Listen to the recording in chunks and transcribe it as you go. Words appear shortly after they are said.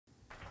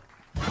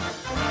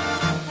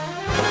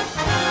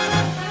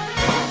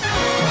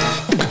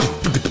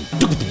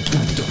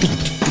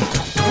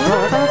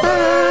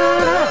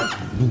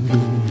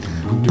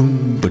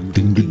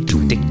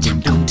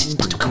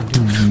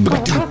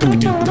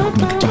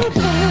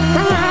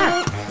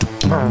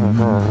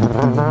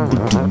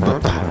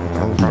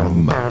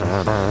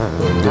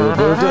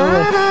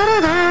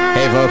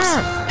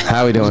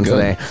How are we doing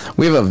today?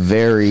 We have a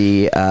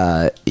very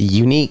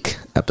unique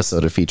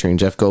episode of Featuring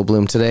Jeff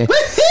Goldblum today.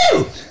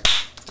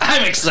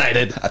 I'm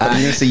excited. I thought you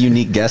were going to say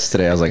unique guest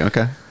today. I was like,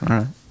 okay, all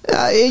right.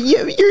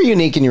 You're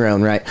unique in your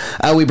own right.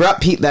 We brought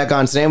Pete back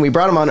on today, and we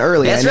brought him on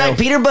early. That's right,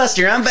 Peter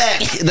Buster. I'm back.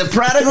 The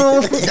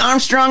prodigal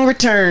Armstrong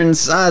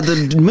returns.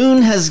 The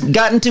moon has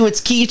gotten to its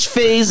quiche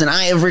phase, and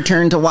I have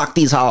returned to walk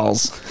these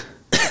halls.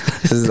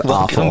 This is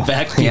awful. Welcome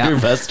back, Peter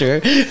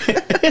Buster.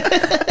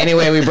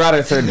 Anyway, we brought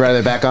our third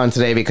brother back on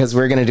today because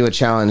we're going to do a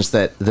challenge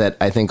that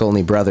I think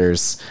only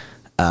brothers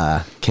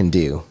can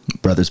do.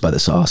 Brothers by the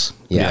sauce.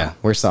 Yeah,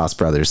 we're Sauce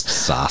Brothers.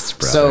 Sauce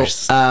Brothers.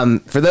 So,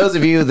 for those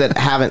of you that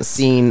haven't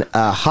seen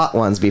Hot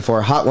Ones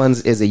before, Hot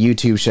Ones is a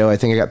YouTube show. I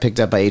think it got picked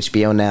up by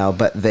HBO now,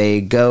 but they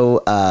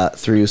go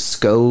through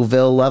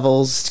Scoville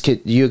levels.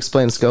 Could you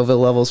explain Scoville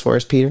levels for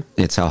us, Peter?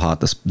 It's how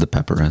hot the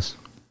pepper is.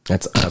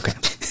 That's okay.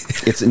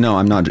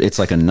 I'm not. It's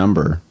like a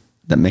number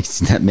that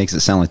makes it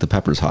sound like the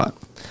pepper's hot.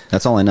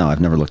 That's all I know. I've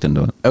never looked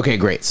into it. Okay,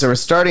 great. So we're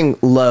starting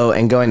low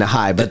and going to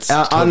high, but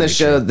on the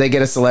show they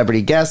get a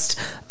celebrity guest.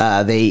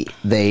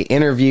 They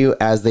interview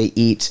as they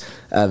eat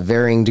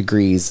varying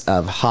degrees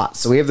of hot.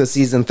 So we have the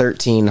season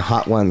 13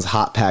 Hot Ones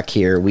hot pack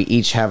here. We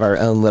each have our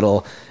own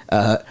little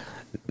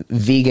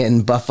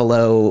vegan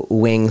buffalo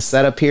wing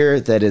setup here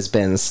that has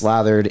been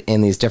slathered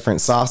in these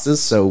different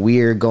sauces. So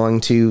we're going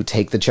to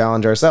take the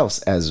challenge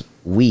ourselves as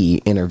we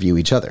interview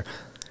each other.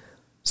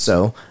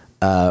 So,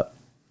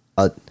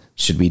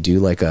 should we do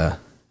like a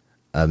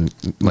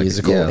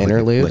musical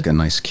interlude? Like a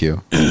nice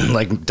cue.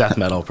 Like death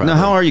metal, probably. No,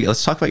 how are you?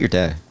 Let's talk about your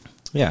day.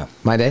 Yeah.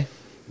 My day?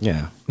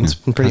 Yeah. It's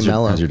been pretty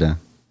mellow. How's your day?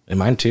 And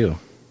mine too.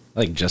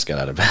 I just got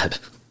out of bed.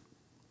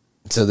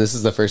 So this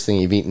is the first thing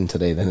you've eaten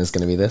today, then is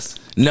going to be this?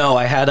 No,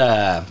 I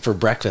had for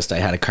breakfast, I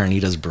had a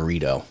carnitas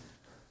burrito.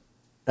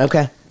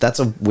 Okay. That's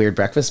a weird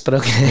breakfast, but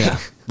okay. Yeah.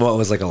 Well, it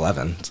was like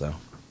 11, so.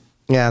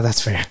 Yeah,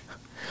 that's fair.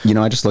 You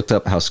know, I just looked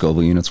up how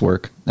Scoville units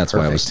work. That's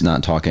why I was Perfect.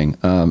 not talking.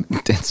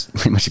 That's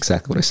pretty much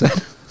exactly what I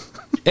said.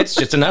 It's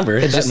just a number.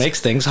 It just makes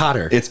things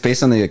hotter. It's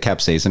based on the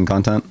capsaicin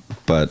content,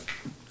 but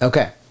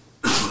Okay.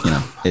 you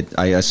know,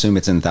 I assume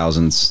it's in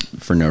thousands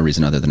for no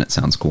reason other than it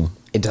sounds cool.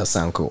 It does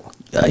sound cool.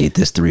 I ate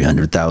this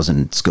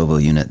 300,000 Scoville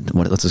unit.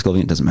 What's a Scoville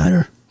unit? Doesn't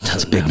matter.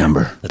 It's a big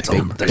number. There's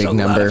big a lot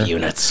number. of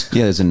units.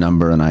 Yeah, there's a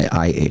number, and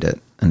I ate it,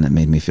 and that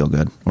made me feel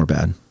good or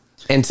bad.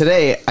 And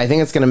today, I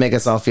think it's going to make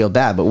us all feel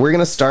bad, but we're going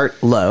to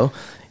start low.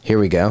 Here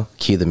we go.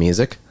 Cue the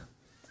music.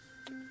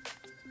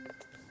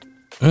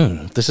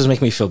 This is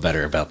making me feel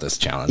better about this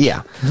challenge.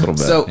 Yeah. A little bit.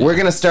 So we're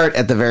going to start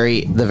at the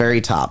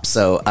very top.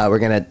 So we're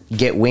going to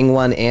get wing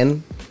one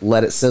in,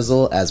 let it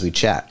sizzle as we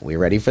chat. We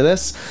ready for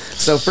this?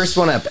 So first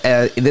one up,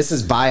 this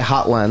is by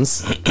Hot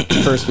Ones,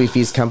 First We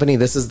Feast Company.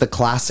 This is the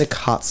classic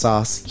hot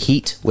sauce,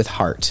 heat with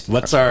heart.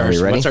 What's Are we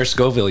ready? our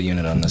Scoville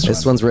unit on this one?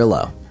 This one's real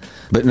low.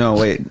 But no,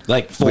 wait.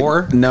 Like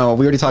 4? No,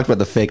 we already talked about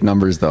the fake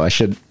numbers, though.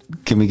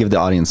 Can we give the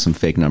audience some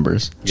fake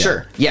numbers?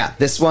 Sure. Yeah.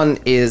 This one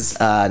is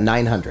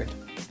 900.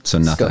 So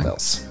nothing.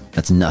 Scovilles.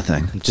 That's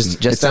nothing.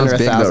 Just It under sounds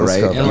big, 1,000 though,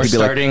 right? Scovilles. And we're It could be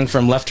like- starting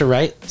from left to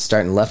right?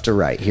 Starting left to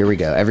right. Here we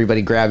go.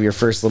 Everybody grab your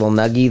first little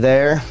nuggie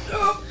there.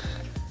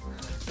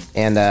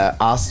 And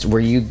Ost, were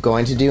you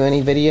going to do any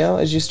video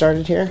as you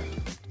started here?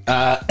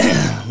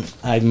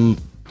 I'm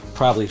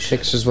probably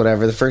Pictures,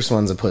 whatever. The first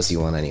one's a pussy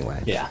one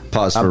anyway. Yeah.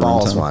 Pause A for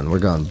balls runtime. one. We're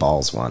going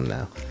balls one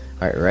now.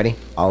 All right, ready?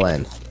 All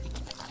in.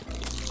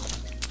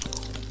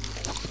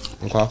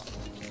 Okay.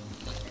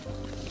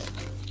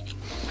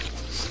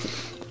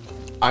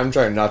 I'm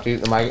trying not to eat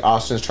the mic.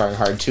 Austin's trying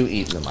hard to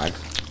eat in the mic.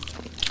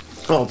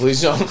 Oh,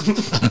 please don't.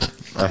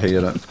 I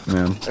hated it,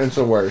 man. It's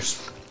the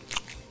worst.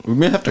 We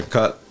may have to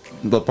cut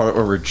the part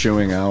where we're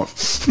chewing out.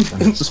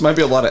 This might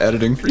be a lot of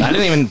editing for you. I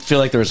didn't even feel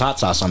like there was hot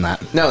sauce on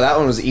that. No, that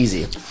one was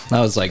easy. That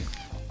was like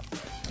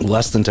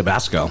less than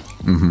Tabasco.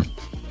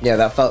 Yeah,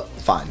 that felt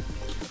fine.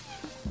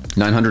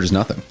 900 is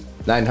nothing.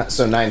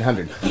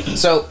 900.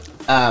 So,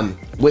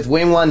 with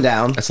wing one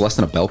down, That's less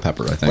than a bell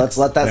pepper, I think. let's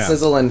let that Yeah.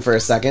 sizzle in for a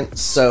second.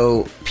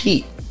 So,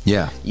 Pete,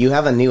 Yeah. you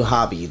have a new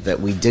hobby that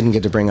we didn't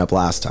get to bring up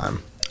last time.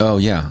 Oh,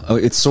 yeah. Oh,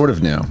 it's sort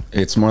of new.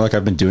 It's more like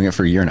I've been doing it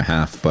for a year and a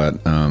half, but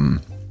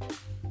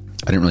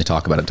I didn't really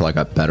talk about it until I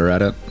got better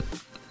at it.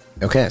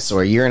 Okay, so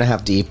we're a year and a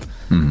half deep.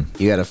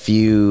 You got a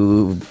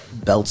few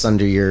belts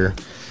under your...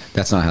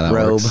 That's not how that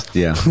Robe. works.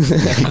 Yeah.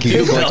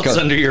 Few belts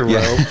under your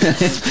robe.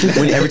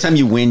 Every time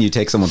you win, you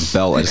take someone's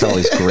belt. I just have all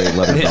these great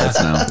leather belts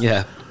now.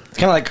 Yeah. It's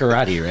kind of like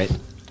karate, right?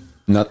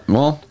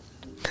 Well,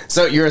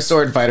 So you're a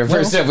sword fighter.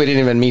 First off, we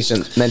didn't even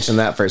mention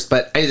that first.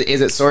 But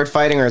is it sword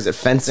fighting or is it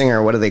fencing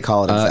or what do they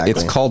call it exactly?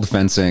 it's called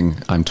fencing,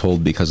 I'm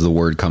told, because the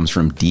word comes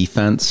from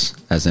defense,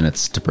 as in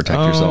it's to protect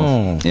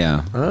yourself.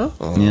 Yeah.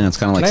 Yeah, it's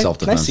kind of like Can I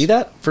self-defense. see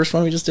that first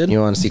one we just did? You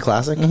want to see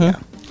classic? Yeah.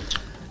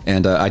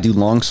 And I do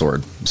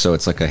longsword, so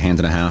it's like a hand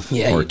and a half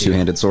Yeah, or you a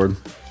two-handed sword.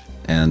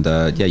 And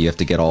yeah, you have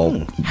to get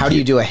all... How do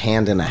you do a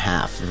hand and a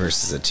half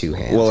versus a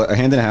two-hand? Well, a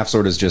hand and a half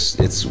sword is just...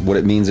 It's what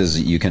it means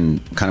is you can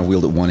kind of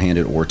wield it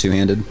one-handed or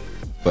two-handed.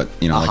 But,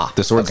 you know, Aha, like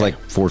the sword's okay.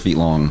 like 4 feet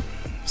long.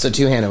 So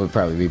two-handed would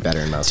probably be better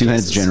in most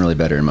Two-handed's cases. generally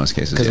better in most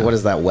cases. Because Yeah. what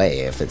does that weigh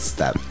if it's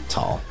that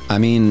tall? I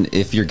mean,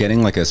 if you're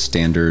getting like a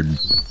standard.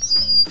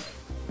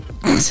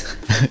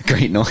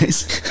 Great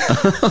noise.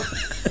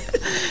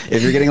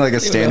 If you're getting like a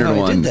standard how I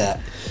did one, that.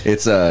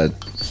 it's a.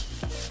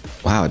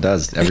 Wow, it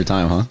does every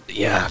time, huh?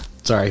 Yeah.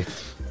 Sorry.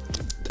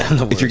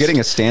 If you're getting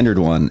a standard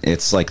one,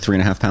 it's like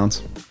 3.5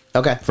 pounds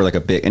Okay. for like a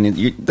big, and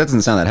that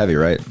doesn't sound that heavy,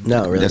 right?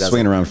 No, it really It's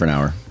swinging doesn't. around for an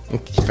hour.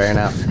 Fair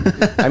enough.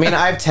 I mean,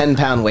 I have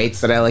 10-pound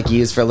weights that I like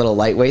use for little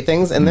lightweight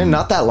things, and they're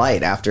not that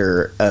light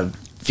after a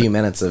few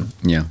minutes of.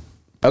 Yeah.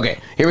 Okay,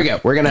 here we go.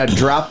 We're gonna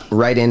drop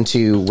right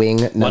into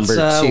wing number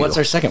two. What's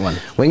our second one?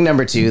 Wing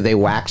number 2? They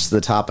waxed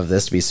the top of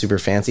this to be super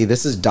fancy.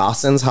 This is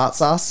Dawson's hot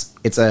sauce.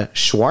 It's a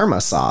shawarma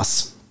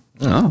sauce.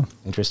 Oh,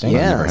 Interesting.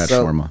 Yeah, never had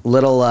so shawarma.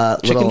 Little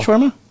Chicken little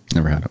shawarma?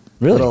 never had it.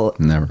 Really? Little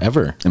Never.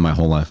 Ever? In my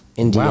whole life.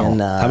 Indian.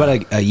 Wow. How about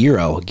a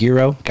gyro?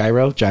 Gyro? How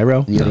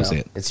do you say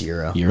it? It's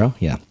gyro. Gyro?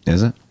 Yeah.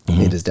 Is it?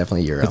 It is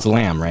definitely gyro. It's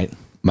lamb, right?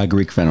 My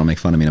Greek friend will make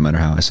fun of me no matter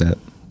how I say it.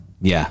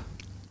 Yeah.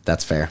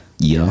 That's fair.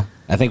 Yeah.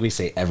 I think we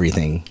say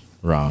everything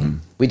wrong.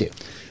 We do.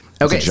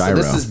 Okay, so gyro.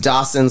 this is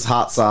Dawson's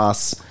hot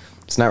sauce.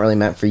 It's not really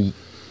meant for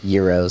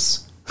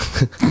gyros.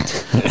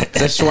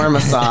 It's a shawarma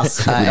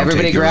sauce.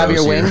 Everybody take grab your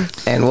gyros wing, here.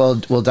 and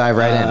we'll dive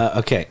right in.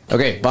 Okay.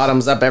 Okay,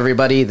 bottoms up,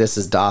 everybody. This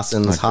is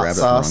Dawson's I hot grabbed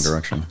it in the wrong sauce.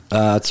 direction.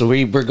 So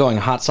we're going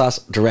hot sauce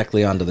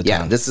directly onto the Yeah,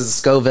 tongue. this is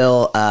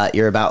Scoville.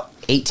 You're about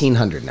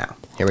 1,800 now.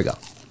 Here we go.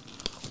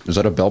 Is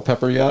that a bell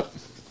pepper yet?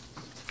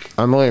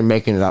 I'm only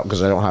making it up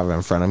because I don't have it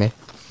in front of me.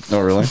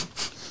 Oh, really?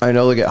 I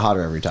know they get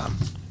hotter every time.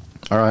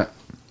 All right.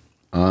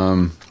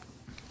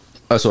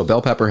 Oh, so a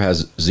bell pepper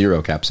has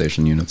 0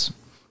 capsaicin units.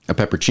 A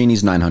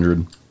pepperoncini's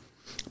 900.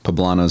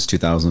 Poblano's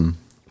 2,000.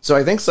 So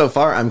I think so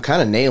far I'm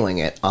kind of nailing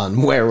it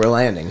on where we're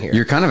landing here.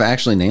 You're kind of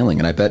actually nailing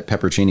it. I bet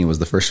pepperoncini was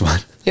the first one.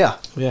 Yeah.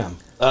 Yeah.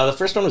 The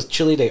first one was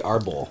chili de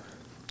arbol.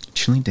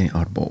 Chili de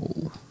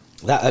arbol.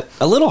 That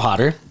a little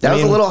hotter. That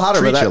was a little hotter,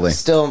 tree but that's chili.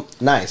 still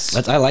nice.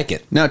 I like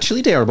it. Now,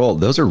 chili de arbol,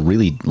 those are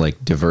really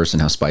like diverse in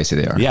how spicy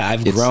they are. Yeah,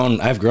 I've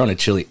grown a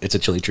chili. It's a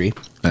chili tree.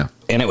 Yeah.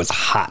 And it was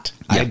hot.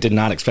 Yeah. I did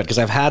not expect because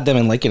I've had them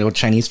in like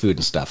Chinese food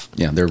and stuff.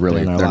 Yeah, they're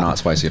not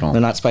spicy at all.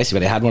 They're not spicy,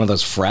 but I had one of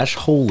those fresh.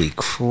 Holy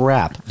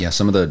crap! Yeah,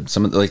 some of the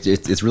like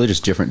it's really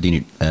just different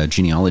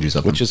genealogies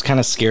of them. Which is kind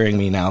of scaring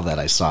me now that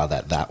I saw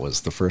that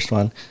was the first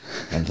one.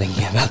 I'm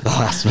thinking about the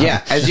last one.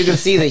 Yeah, as you can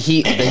see, the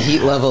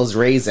heat level is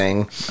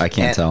raising. I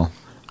can't And tell.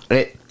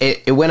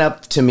 It went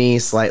up to me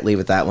slightly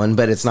with that one,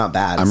 but it's not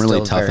bad. I'm It's really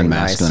still tough very and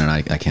nice. masculine,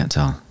 and I can't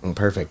tell.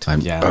 Perfect.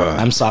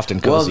 I'm soft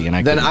and well, cozy, and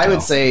I then couldn't I would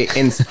tell. say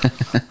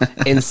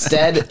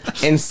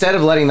instead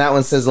of letting that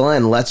one sizzle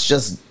in, let's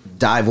just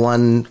dive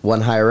one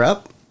higher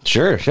up.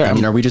 sure. I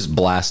mean, are we just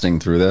blasting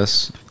through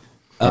this?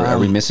 Or are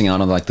we missing out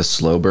on like the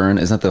slow burn?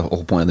 Isn't that the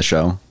whole point of the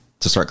show?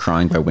 To start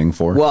crying by Wing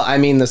 4? Well, I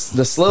mean, the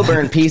slow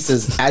burn piece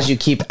is as you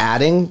keep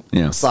adding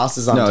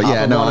sauces on top of one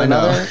I know.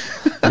 another.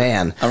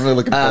 Man, I'm really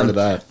looking forward to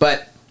that.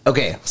 But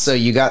okay, so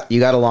you got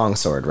a long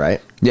sword,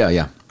 right?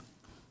 Yeah.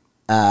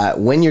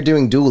 When you're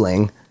doing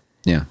dueling,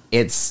 Yeah.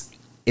 is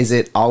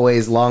it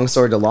always long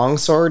sword to long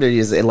sword, or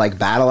is it like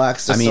battle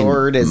axe to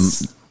sword?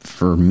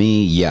 For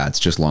me, yeah, it's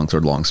just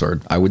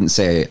longsword. I wouldn't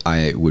say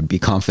I would be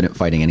confident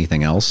fighting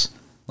anything else,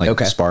 like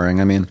sparring.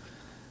 I mean,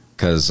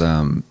 because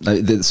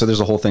so there's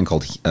a whole thing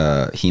called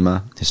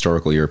HEMA,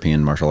 Historical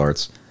European Martial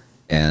Arts,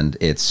 and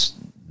it's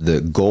the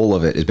goal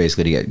of it is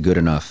basically to get good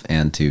enough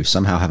and to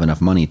somehow have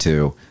enough money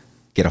to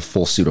get a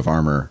full suit of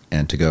armor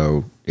and to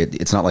go.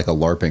 It's not like a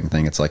LARPing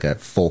thing. It's like a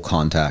full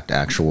contact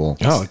actual.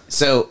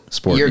 So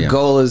sport, your yeah.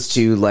 goal is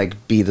to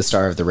like be the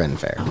star of the Ren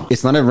Fair.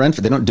 It's not a Ren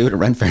Fair. They don't do it at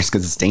Ren Fairs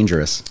because it's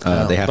dangerous.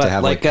 They have to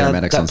have like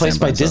paramedics that on place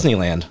by standby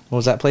and Disneyland. What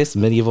was that place?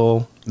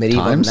 Medieval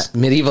Times?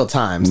 Medieval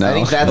times. No. I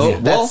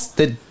think that's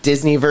the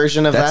Disney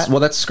version of That's that. well,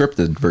 that's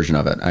scripted version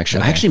of it.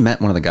 Actually, I actually met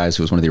one of the guys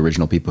who was one of the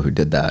original people who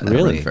did that.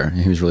 Really? At Ren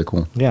Fair. He was really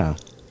cool. Yeah.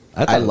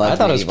 I loved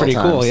thought it was Medieval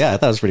pretty cool. times. Yeah, I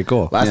thought it was pretty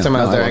cool. Last Yeah, time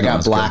I was no, there, I I loved it. It got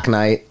was Black good.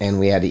 Night, and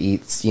we had to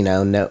eat,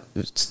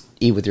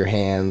 eat with your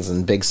hands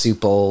and big soup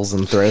bowls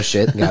and throw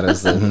shit. God, it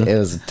was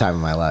the time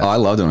of my life. Oh, I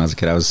loved it when I was a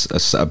kid. I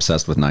was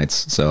obsessed with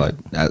knights. So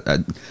I,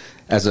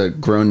 as a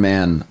grown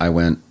man, I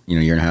went, a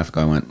year and a half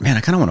ago, I went, man,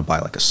 I kind of want to buy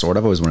like a sword.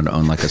 I've always wanted to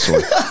own like a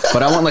sword,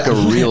 but I want like a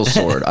real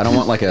sword. I don't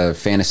want like a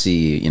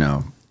fantasy,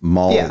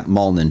 mall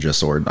ninja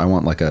sword. I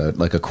want like a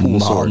cool Mall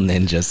sword.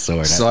 ninja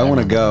sword. So I want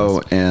to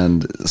go,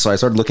 and so I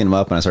started looking them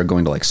up, and I started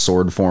going to like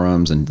sword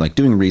forums and like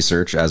doing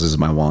research, as is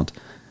my wont.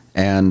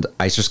 And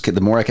I just,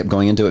 the more I kept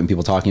going into it and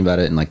people talking about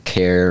it and like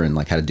care and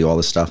like how to do all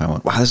this stuff, I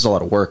went, wow, this is a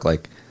lot of work.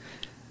 Like,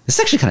 this is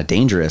actually kind of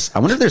dangerous. I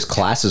wonder if there's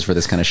classes for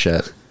this kind of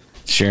shit.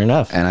 Sure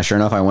enough. And sure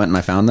enough, I went and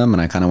I found them,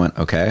 and I kind of went,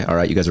 okay, all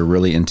right, you guys are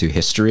really into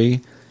history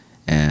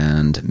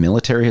And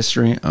military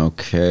history.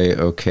 Okay.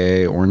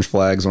 Orange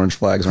flags.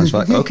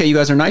 Okay, you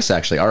guys are nice,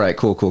 actually. All right,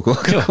 cool. We're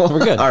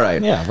good. All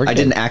right. Yeah, we're good. I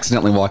didn't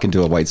accidentally walk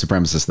into a white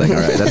supremacist thing.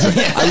 All right.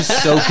 I was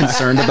so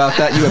concerned about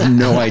that. You have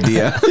no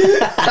idea.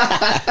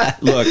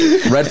 Look,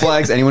 red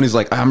flags, anyone who's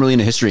like, I'm really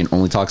into history and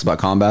only talks about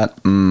combat.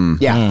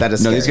 That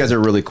is No, these guys are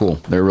really cool.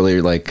 They're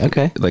really like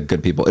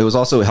good people. It was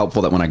also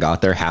helpful that when I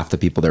got there, half the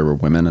people there were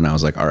women, and I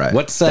was like, all right.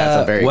 That's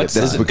a very good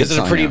sign. Is it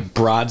a pretty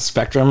broad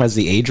spectrum as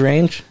the age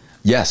range?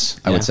 Yes,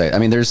 I would say. I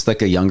mean, there's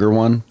like a younger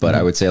one, but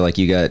I would say like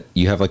you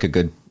have like a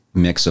good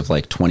mix of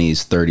like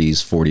 20s,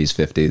 30s, 40s,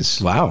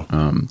 50s. Wow.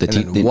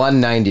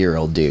 One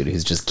 90-year-old dude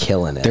who's just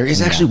killing it. There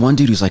is actually one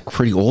dude who's like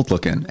pretty old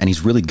looking, and he's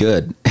really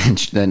good,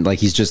 and like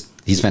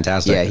he's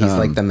fantastic. Yeah, he's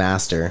like the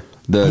master.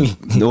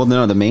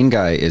 The main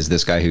guy is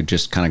this guy who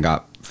just kind of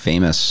got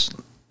famous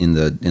in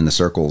the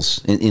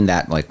circles in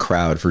that like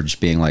crowd for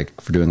just being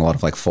like for doing a lot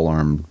of like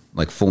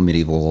full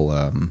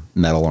medieval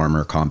metal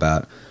armor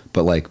combat.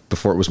 But like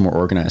before it was more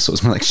organized, so it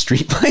was more like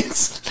street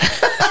fights.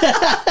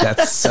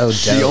 That's so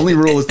dope. The only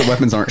rule is the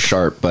weapons aren't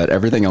sharp, but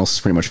everything else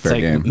is pretty much fair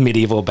game.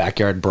 Medieval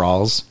backyard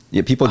brawls.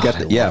 Yeah, people get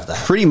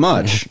that. Pretty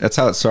much. That's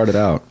how it started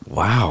out.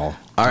 Wow.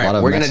 All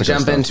right, we're going to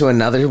jump into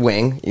another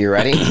wing. You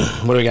ready?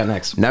 What do we got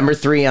next? Number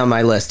 3 on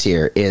my list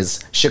here is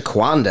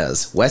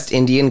Shaquanda's West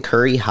Indian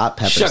Curry Hot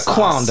Pepper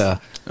Sauce.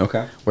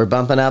 Okay. We're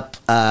bumping up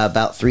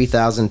about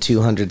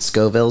 3,200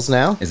 Scovilles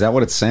now. Is that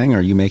what it's saying, or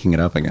are you making it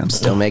up again?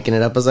 Still making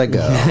it up as I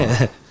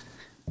go.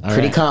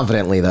 Pretty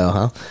confidently, though,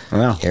 huh?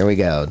 Wow. Here we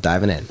go.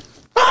 Diving in.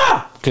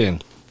 Okay.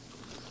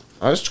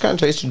 I was kind of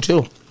tasting,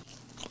 too.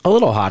 A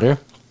little hotter,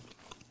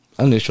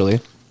 initially.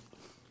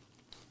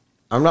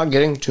 I'm not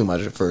getting too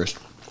much at first.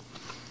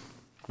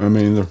 I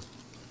mean,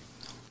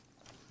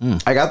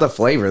 I got the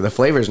flavor. The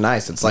flavor's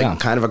nice. It's like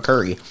kind of a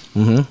curry.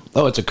 Mm-hmm.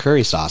 Oh, it's a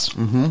curry sauce.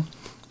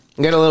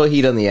 Mm-hmm. Get a little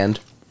heat on the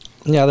end.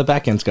 Yeah, the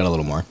back end's got a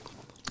little more.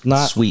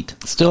 Not sweet.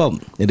 Still,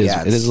 it is.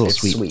 Yeah, it is a little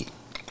sweet.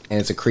 And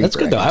it's a creeper. That's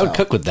good though. I would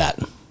cook with that.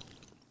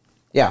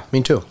 Yeah,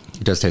 me too.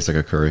 It does taste like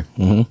a curry.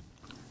 Mm-hmm.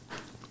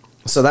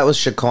 So that was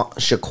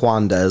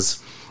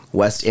Shaquanda's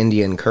West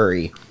Indian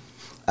curry.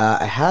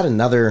 I had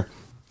another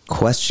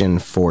question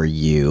for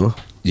you.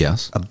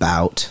 Yes.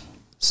 About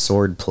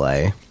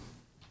swordplay.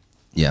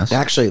 Yes.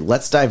 Actually,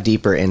 let's dive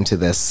deeper into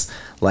this.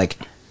 Like,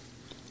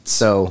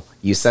 so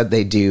you said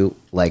they do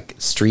like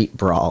street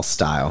brawl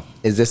style.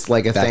 Is this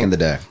like a thing? Back in the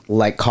day.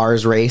 Like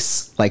cars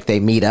race? Like they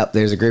meet up.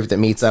 There's a group that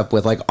meets up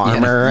with like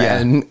armor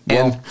and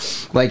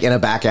like in a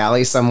back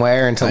alley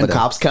somewhere until the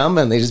cops come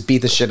and they just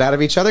beat the shit out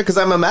of each other? Because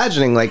I'm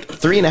imagining like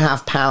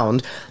 3.5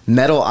 pound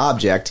metal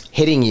object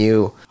hitting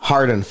you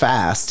hard and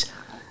fast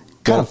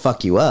gonna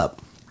fuck you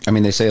up. I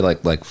mean, they say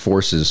like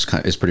force is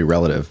pretty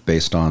relative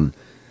based on,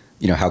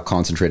 you know, how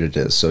concentrated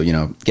it is. So, you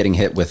know, getting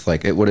hit with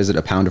like, what is it?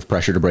 A pound of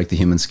pressure to break the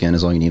human skin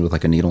is all you need with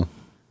like a needle.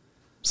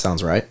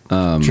 Sounds right.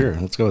 Sure.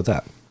 Let's go with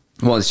that.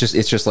 Well, it's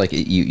just like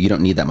you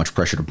don't need that much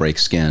pressure to break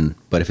skin,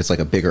 but if it's like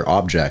a bigger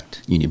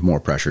object, you need more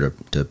pressure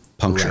to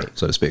puncture,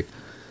 so to speak.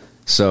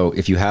 So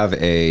if you have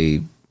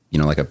a, you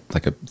know, like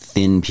a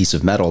thin piece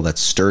of metal that's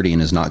sturdy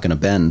and is not going to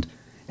bend,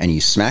 and you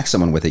smack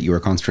someone with it, you are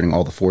concentrating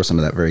all the force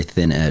onto that very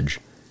thin edge.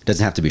 It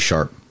doesn't have to be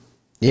sharp.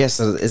 Yeah,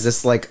 so is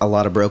this like a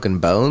lot of broken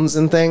bones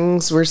and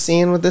things we're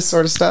seeing with this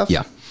sort of stuff?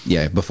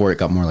 Yeah. Before it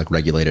got more like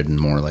regulated and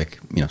more like,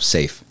 you know,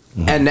 safe.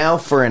 Mm-hmm. And now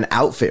for an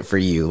outfit for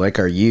you, like,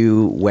 are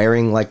you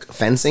wearing like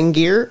fencing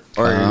gear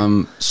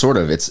or sort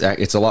of? It's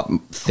a lot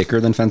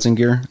thicker than fencing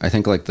gear. I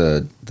think like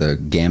the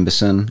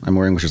gambeson I'm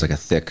wearing, which is like a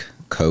thick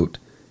coat,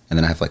 and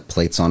then I have like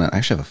plates on it. I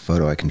actually have a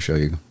photo I can show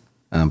you,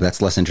 but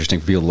that's less interesting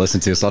for people to listen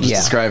to, so I'll just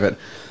describe it.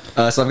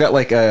 So I've got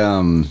like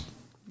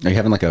are you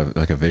having like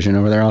a vision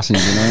over there, Austin?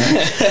 You know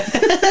that?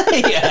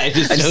 Yeah, I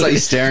just saw you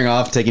staring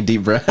off, taking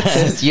deep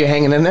breaths. You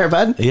hanging in there,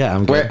 bud? Yeah,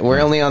 I'm good. We're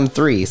only on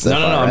 3. So no,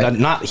 right?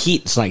 Not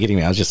heat. It's not getting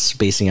me. I was just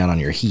spacing out on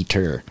your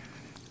heater.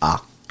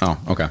 Oh,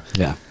 okay.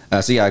 Yeah.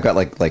 So yeah, I've got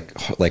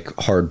like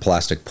hard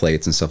plastic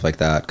plates and stuff like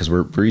that because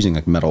we're using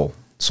like metal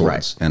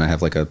swords, and I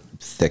have like a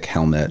thick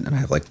helmet, and I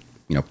have like,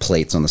 you know,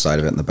 plates on the side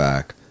of it in the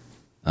back.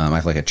 I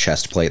have like a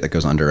chest plate that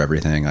goes under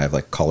everything. I have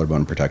like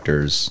collarbone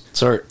protectors.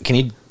 So can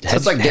you? So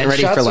it's like getting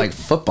ready for like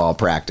football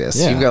practice.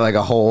 Yeah. You've got like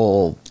a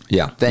whole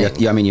thing.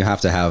 Yeah. I mean, you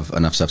have to have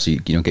enough stuff so you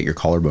don't get your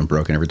collarbone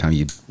broken every time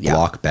you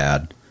block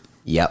bad.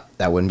 Yep,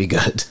 that wouldn't be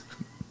good.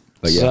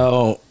 But yeah.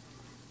 So,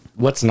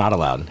 what's not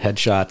allowed?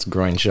 Headshots,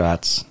 groin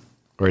shots,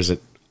 or is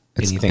it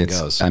anything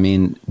goes? I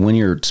mean, when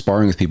you're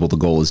sparring with people, the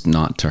goal is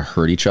not to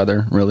hurt each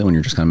other, really, when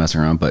you're just kind of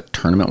messing around. But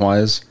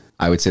tournament-wise,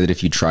 I would say that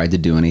if you tried to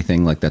do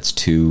anything like that's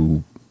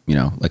too, you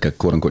know, like a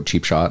quote-unquote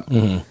cheap shot,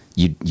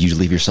 you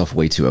leave yourself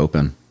way too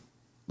open.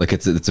 Like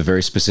it's a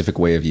very specific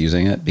way of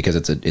using it because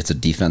it's a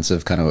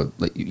defensive kind of,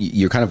 like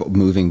you're kind of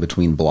moving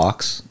between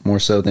blocks more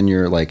so than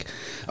you're like,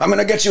 I'm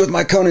gonna get you with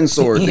my Conan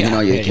sword.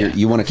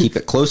 You want to keep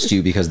it close to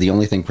you because the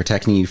only thing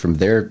protecting you from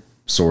their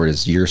sword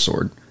is your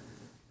sword.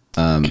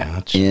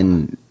 Gotcha.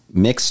 In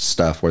mixed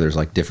stuff where there's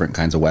like different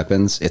kinds of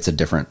weapons, it's a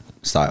different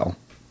style.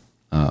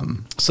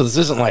 So this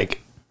isn't like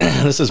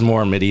This is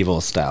more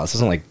medieval style. This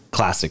isn't like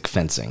classic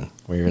fencing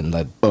where you're in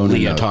the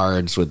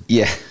leotards with.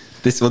 Yeah.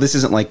 This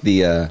isn't like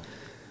the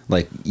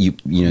like you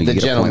know the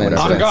you gentleman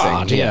on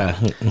God. Yeah.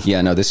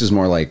 Yeah. No, this is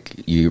more like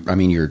you're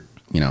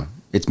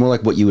it's more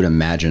like what you would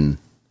imagine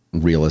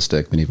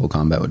realistic medieval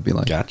combat would be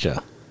like.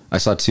 Gotcha. I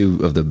saw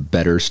 2 of the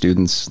better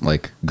students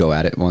like go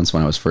at it once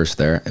when I was first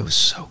there. It was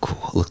so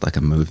cool. It looked like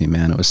a movie,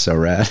 man. It was so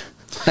rad.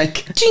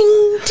 Like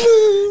ding,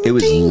 ding, it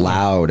was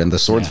loud and the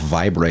swords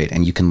vibrate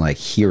and you can like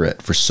hear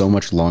it for so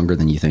much longer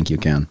than you think you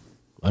can.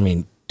 I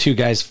mean, 2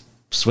 guys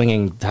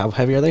swinging. How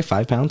heavy are they?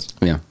 5 pounds?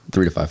 Yeah,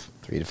 3 to 5.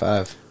 3 to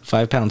 5.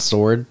 5-pound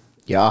sword.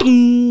 Yeah.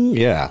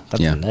 Yeah,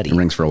 that's Yeah, nutty. it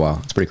rings for a while.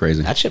 It's pretty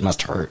crazy. That shit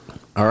must hurt.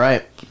 All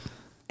right.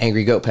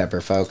 Angry Goat Pepper,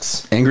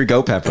 folks. Angry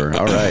Goat Pepper.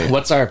 All right.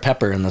 What's our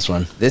pepper in this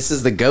one? This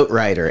is the Goat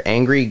Rider.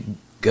 Angry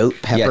Goat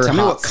Pepper. Yeah, tell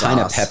me what hot kind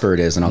of sauce. pepper it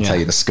is, and I'll tell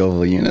you the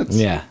Scoville units.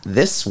 Yeah.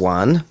 This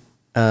one.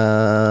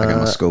 I got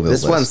my Scoville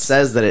This list. one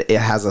says that it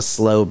has a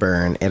slow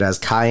burn. It has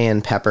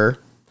cayenne pepper.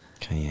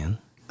 Cayenne.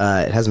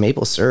 It has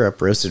maple syrup,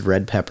 roasted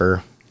red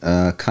pepper,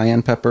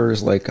 Cayenne pepper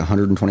is like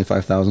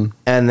 125,000.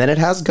 and then it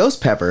has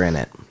ghost pepper in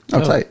it.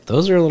 Oh, tight.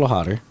 Those are a little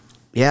hotter.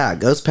 Yeah,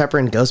 ghost pepper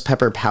and ghost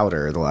pepper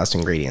powder are the last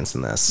ingredients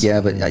in this. Yeah,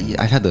 but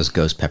I've had those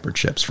ghost pepper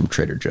chips from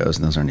Trader Joe's,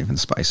 and those aren't even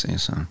spicy.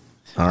 So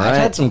All I've right.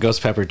 had some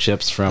ghost pepper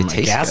chips from a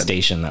taste gas good.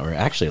 station that were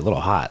actually a little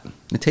hot.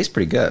 it tastes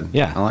pretty good.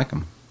 Yeah. I like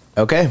them.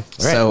 Okay,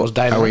 so let's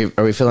dive are in.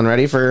 we feeling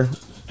ready for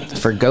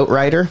Goat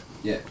Rider?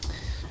 Yeah.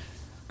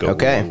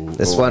 Okay,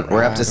 this one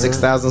we're up to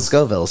 6,000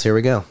 Scovilles. Here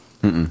we go.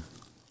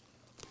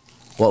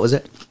 What was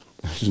it?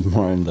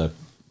 More in the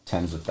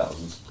tens of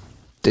thousands.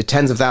 The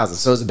tens of thousands.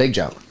 So it's a big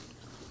jump.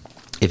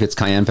 If it's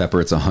cayenne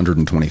pepper, it's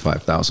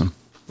 125,000.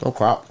 Oh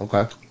crap.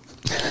 Okay.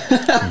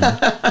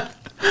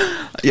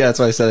 Yeah, that's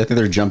why I said I think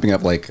they're jumping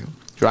up like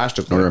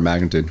Drastically. order of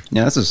magnitude.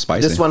 Yeah, this is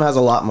spicy. This one has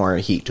a lot more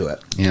heat to it.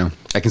 Yeah,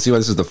 I can see why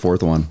this is the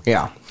 4th one.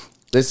 Yeah.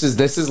 This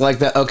is like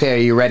the okay,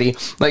 are you ready?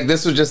 Like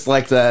this was just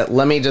like the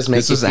let me just make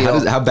This you is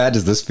feel how bad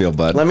does this feel,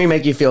 bud? let me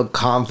make you feel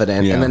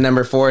confident. Yeah. And then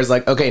number 4 is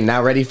like, okay,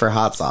 now ready for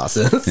hot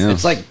sauces. Yeah.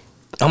 It's like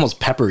almost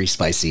peppery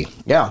spicy.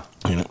 Yeah.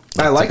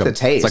 I like the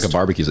taste. It's like a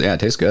barbecue. Yeah, it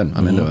tastes good.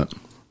 I'm into it.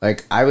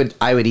 Like I would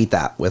eat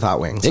that with hot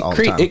wings all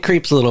the time. It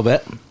creeps a little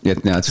bit. Yeah,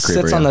 no, it's a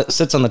creeper.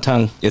 Sits on the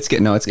tongue. It's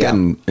getting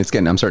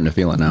I'm starting to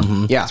feel it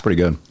now. Yeah. It's pretty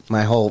good.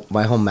 My whole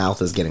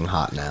mouth is getting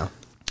hot now.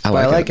 I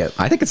But like it.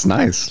 I think it's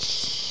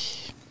nice.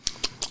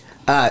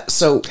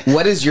 So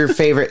what is your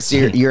favorite? So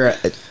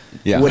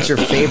Yeah. What's your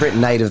favorite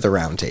Knight of the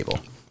Round Table,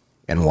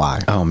 and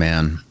why? Oh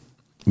man,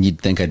 you'd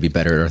think I'd be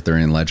better at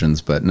Arthurian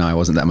legends, but no, I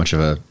wasn't that much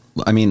of a.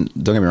 I mean,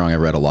 don't get me wrong, I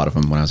read a lot of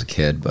them when I was a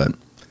kid, but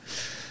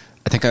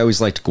I think I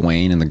always liked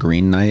Gawain and the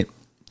Green Knight,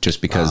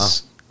 just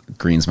because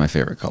green's my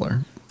favorite color.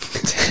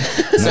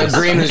 So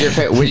green was your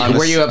favorite. Were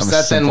you I'm a upset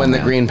then simple when the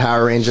man. Green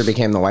Power Ranger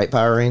became the White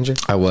Power Ranger?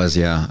 I was,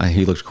 yeah.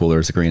 He looked cooler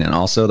as a green, and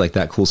also like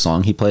that cool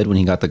song he played when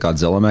he got the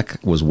Godzilla mech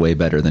was way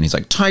better than he's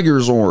like Tiger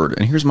Zord,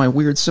 and here's my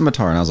weird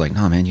scimitar, and I was like,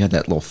 no man, you had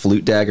that little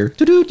flute dagger,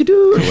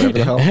 doo-doo-doo-doo, or whatever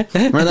the hell.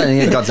 Remember that? And he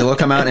had Godzilla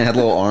come out and it had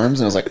little arms,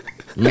 and I was like,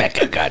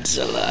 Mecha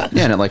Godzilla.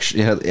 yeah, and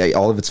it had,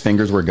 all of its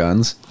fingers were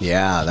guns.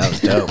 Yeah, that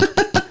was dope.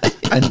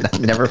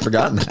 I'd never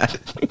forgotten that.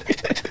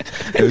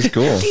 It was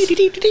cool.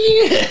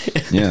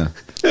 Yeah.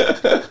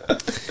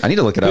 I need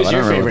to look it up. Who's I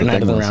your don't remember favorite what the Knight of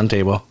thing the was. Round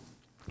Table?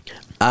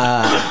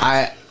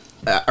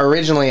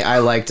 Originally, I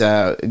liked.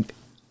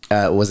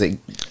 Was it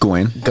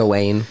Gawain.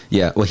 Gawain?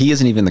 Yeah. Well, he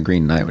isn't even the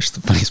Green Knight, which is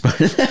the funniest part.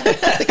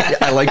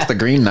 I liked the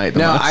Green Knight the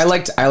No,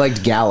 most. I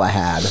liked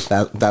Galahad.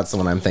 That's the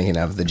one I'm thinking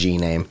of. The G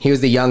name. He was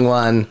the young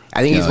one.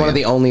 I think he's one of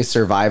the only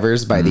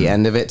survivors by the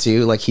end of it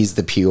too. Like he's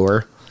the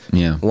pure.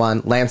 Yeah.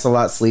 One.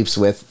 Lancelot sleeps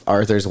with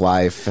Arthur's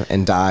wife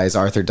and dies.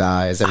 Arthur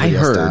dies. I Everybody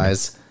else heard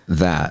dies.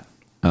 that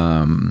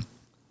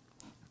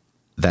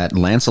that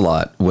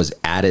Lancelot was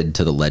added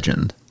to the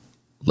legend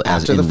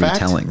as After in the fact?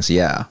 retellings.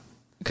 Yeah,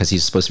 because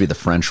he's supposed to be the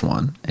French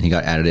one, and he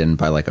got added in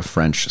by like a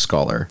French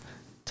scholar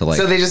to like.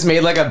 So they just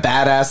made like a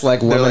badass like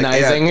they're like,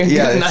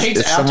 womanizing knight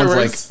it's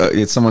afterwards. someone's like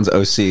it's someone's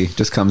OC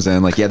just comes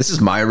in like, yeah, this is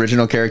my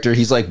original character.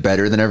 He's like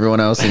better than everyone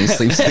else, and he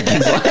sleeps with the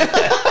king's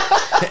wife.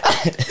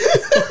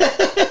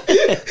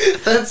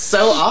 That's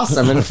so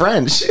awesome in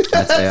French.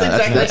 That's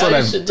That's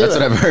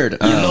what I've heard.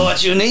 You know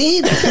what you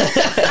need?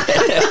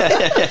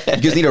 You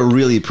just need a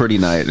really pretty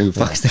knight who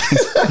fucks things.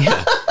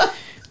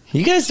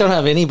 You guys don't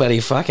have anybody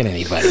fucking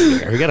anybody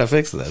here. We gotta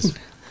fix this.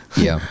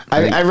 Yeah,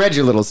 I read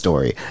your little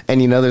story,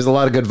 and you know there's a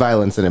lot of good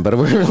violence in it, but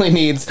what it really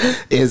needs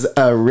is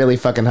a really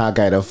fucking hot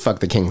guy to fuck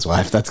the king's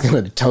wife. That's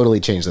gonna totally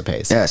change the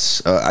pace.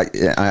 yes.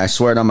 I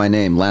swear it on my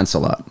name,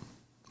 Lancelot.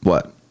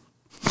 What?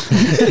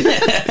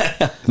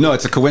 No,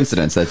 it's a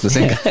coincidence. That's the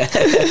same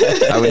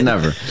guy. I would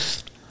never.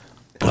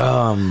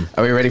 Are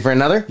we ready for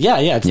another? Yeah,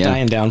 it's Yeah.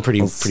 dying down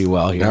pretty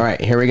well here. All right,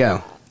 here we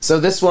go. So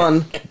this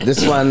one,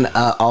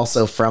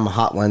 also from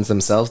Hot Ones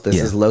themselves. This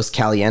is Los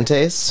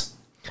Calientes.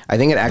 I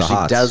think it actually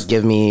Hots. does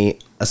give me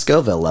a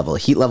Scoville level,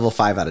 heat level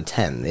 5 out of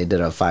 10. They did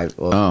a 5.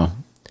 Well, Oh,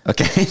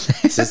 okay.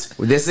 this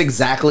is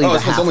exactly the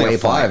It's halfway only a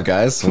 5, point.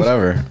 guys.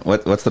 Whatever.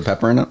 What's the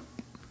pepper in it?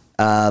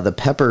 The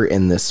pepper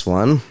in this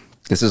one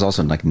This is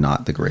also like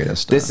not the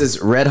greatest. This is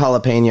red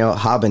jalapeno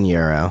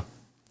habanero.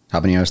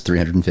 Habanero is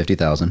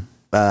 350,000.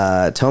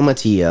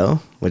 Tomatillo,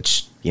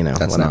 which, That's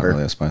whatever. not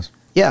really a spice.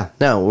 Yeah,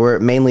 no, we're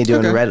mainly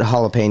doing red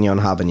jalapeno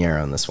and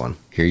habanero in this one.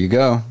 Here you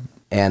go.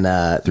 And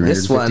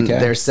this one, 350K.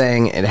 they're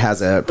saying it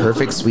has a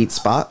perfect sweet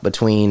spot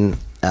between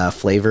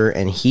flavor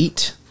and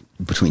heat.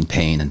 Between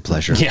pain and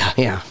pleasure.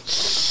 Yeah.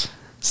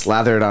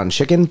 Slather it on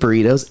chicken,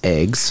 burritos,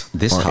 eggs,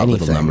 This or hot anything.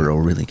 little number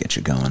will really get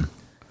you going.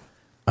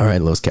 All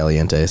right, Los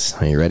Calientes,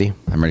 are you ready?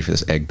 I'm ready for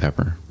this egg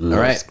pepper. All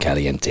right.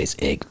 Calientes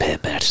egg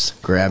peppers.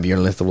 Grab your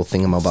little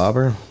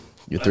thingamabobber.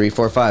 You're 3,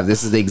 4, 5.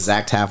 This is the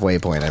exact halfway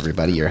point,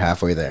 everybody. You're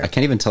halfway there. I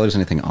can't even tell there's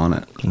anything on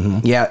it.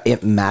 Yeah,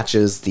 it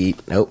matches the...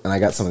 Nope, and I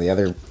got some of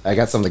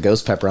the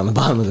ghost pepper on the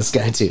bottom of this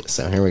guy, too.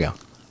 So here we go.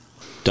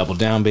 Double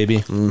down,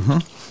 baby.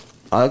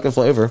 I like the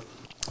flavor.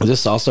 Is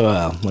this also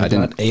a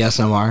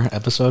ASMR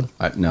episode?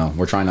 No,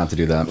 we're trying not to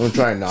do that. We're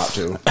trying not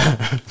to.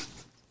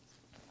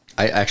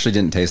 I actually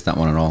didn't taste that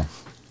one at all.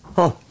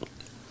 Huh.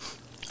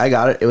 I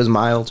got it. It was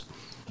mild.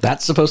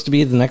 That's supposed to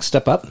be the next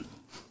step up?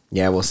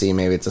 Yeah, we'll see.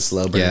 Maybe it's a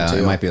slow burn, too.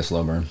 It might be a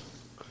slow burn.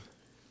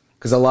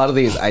 Because a lot of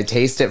these, I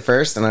taste it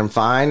first and I'm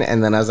fine,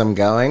 and then as I'm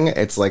going,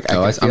 it's like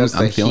I can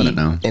feel I'm feeling heat it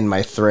now. in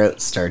my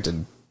throat start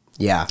to...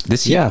 Yeah.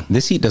 This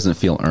heat doesn't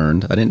feel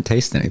earned. I didn't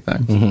taste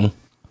anything.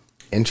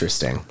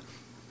 Interesting.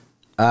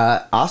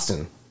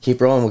 Austin,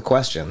 keep rolling with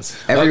questions.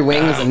 Every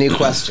wing is a new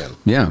question.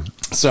 Yeah.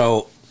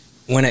 So,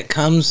 when it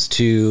comes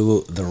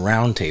to the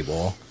round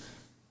table,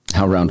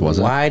 How round was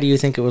why do you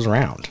think it was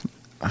round?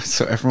 it?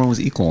 So everyone was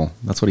equal.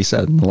 That's what he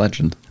said in the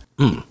legend.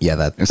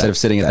 Yeah, Instead of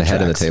sitting at the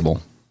head of the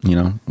table,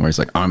 where he's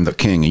like, I'm the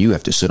king and you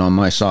have to sit on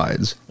my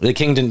sides. The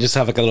king didn't just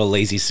have like a little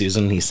lazy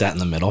Susan. He sat in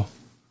the middle.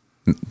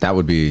 That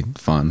would be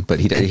fun. But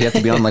he'd have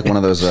to be on like one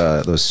of those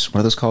what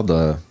are those called?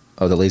 The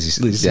lazy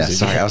Susan.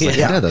 sorry. I was like,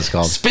 what are those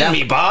called? Spin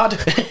me, bod.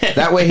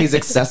 That way he's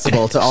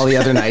accessible to all the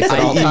other knights at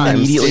all I times.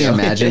 immediately too.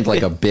 imagined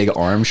like a big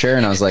armchair,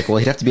 and I was like, well,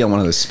 he'd have to be on one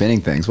of those spinning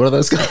things. What are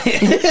those called?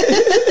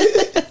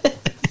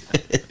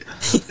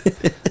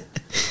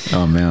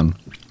 Oh, man.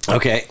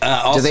 Okay.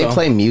 Also, Do they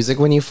play music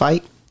when you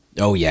fight?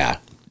 Oh, yeah.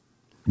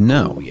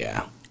 No. Oh,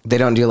 yeah. They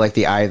don't do like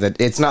the eye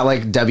that it's not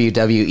like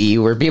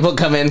WWE where people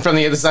come in from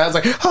the other side. It's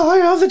like, I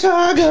am the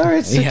tiger.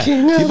 It's the Yeah.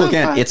 king of People the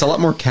can't. fight. It's a lot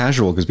more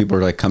casual because people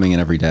are like coming in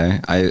every day.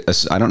 I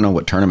don't know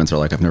what tournaments are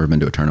like. I've never been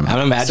to a tournament. I'm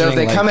imagining. So if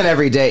they like, come in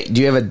every day,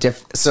 do you have a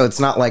so it's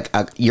not like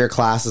your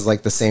class is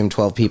like the same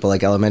 12 people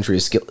like elementary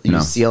skill you No.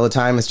 see all the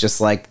time. It's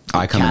just like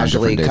I come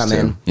casually in on different days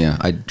come too. in. Yeah,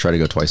 I try to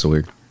go twice a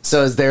week.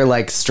 So is there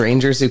like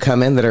strangers who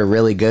come in that are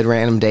really good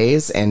random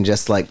days and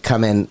just like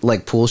come in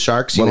like pool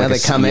sharks? You Well, know,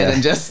 like they come in yeah.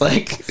 and just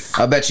like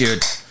I bet you.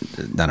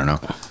 I don't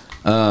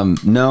know.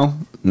 No,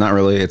 not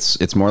really.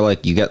 It's more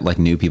like you get like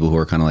new people who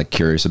are kind of like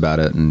curious about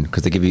it, and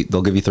because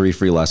they'll give you 3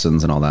 free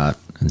lessons and all that,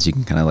 and so you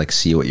can kind of like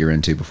see what you're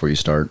into before you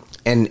start.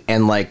 and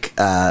like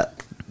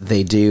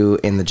they do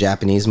in the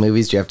Japanese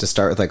movies. Do you have to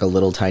start with like a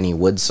little tiny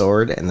wood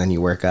sword and then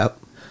you work up?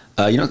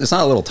 It's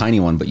not a little tiny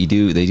one, but they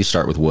do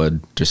start with wood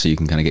just so you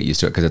can kind of get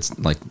used to it because it's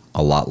like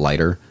a lot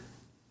lighter,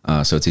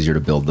 so it's easier to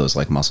build those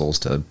like muscles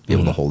to be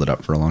able to hold it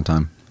up for a long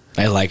time.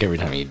 I like every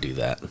time you do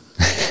that.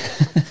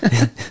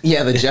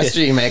 Yeah, the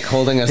gesture you make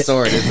holding a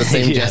sword is the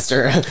same Yeah.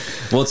 gesture.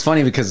 Well, it's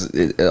funny because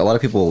a lot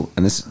of people,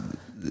 and this,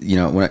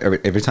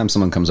 every time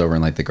someone comes over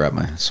and like they grab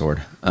my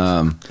sword,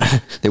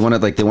 they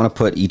want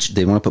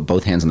to put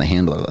both hands on the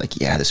handle. They're like,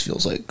 yeah, this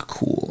feels like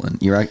cool.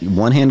 And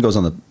one hand goes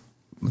on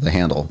the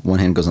handle, one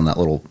hand goes on that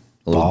little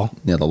Ball?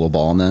 Yeah, the little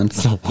ball on the end.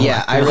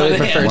 Yeah, I really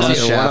prefer One on the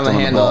to. One shaft, on the one on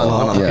the handle and ball.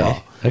 one on the Yeah.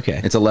 ball.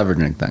 Okay. It's a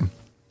leveraging thing.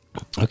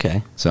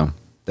 Okay. So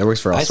That works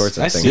for all I sorts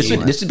see. of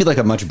things. this would be like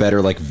a much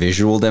better like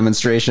visual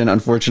demonstration,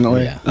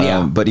 unfortunately. Yeah.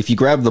 Yeah. But if you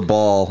grab the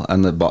ball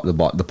and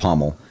the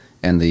pommel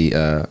and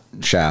the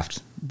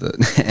shaft,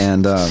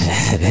 and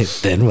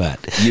Then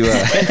what?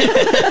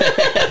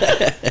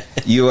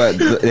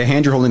 the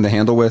hand you're holding the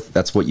handle with,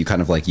 that's what you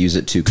kind of like use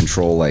it to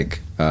control like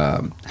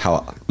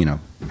how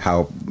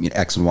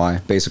X and Y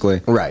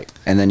basically. Right.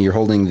 And then you're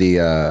holding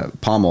the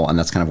pommel, and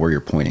that's kind of where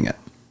you're pointing it.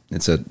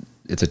 It's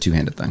a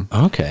two-handed thing.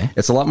 Okay.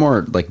 It's a lot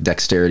more like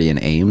dexterity and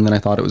aim than I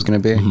thought it was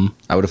going to be.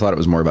 I would have thought it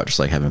was more about just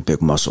like having a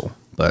big muscle,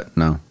 but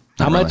no.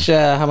 How not much?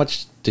 really. How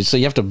much? So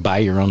you have to buy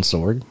your own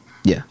sword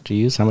Yeah. to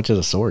use? How much is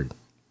a sword?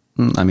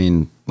 I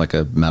mean, like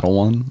a metal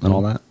one and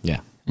all that. Yeah.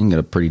 You can get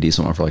a pretty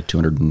decent one for like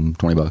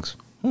 $220.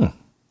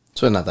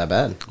 So not that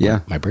bad.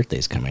 Yeah. My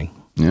birthday's coming,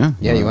 Yeah.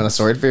 Yeah, you want a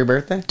sword for your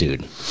birthday?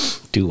 dude.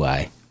 Do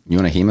I? You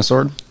want a Hema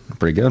sword?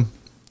 Pretty good.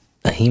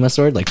 A Hema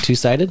sword, like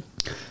 2-sided?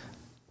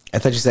 I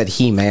thought you said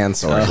He-Man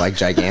sword, like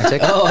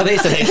gigantic. Oh, they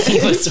said a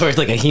Hema sword,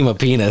 like a Hema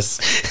penis.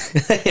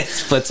 It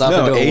splits off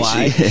into a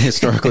Y.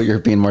 historical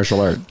European martial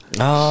art.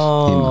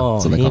 Oh,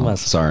 That's what they call it. Hema.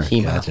 Sorry.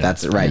 Hema. Gotcha.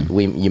 That's right.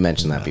 You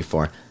mentioned that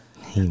before.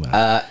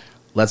 Hema.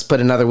 Let's put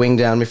another wing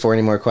down before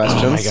any more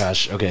questions. Oh my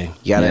gosh. Okay.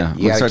 You gotta,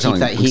 you gotta keep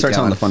that we heat start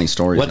telling going. the funny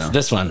stories What's now.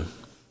 this one?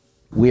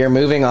 We are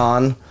moving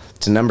on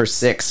to number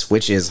 6,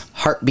 which is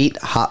Heartbeat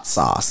Hot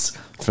Sauce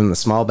from the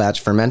Small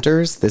Batch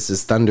Fermenters. This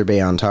is Thunder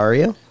Bay,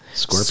 Ontario.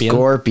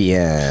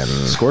 Scorpion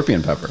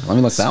pepper. Let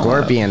me look that one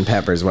up. Scorpion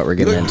pepper is what we're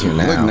getting into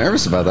now. I look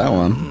nervous about that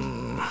one.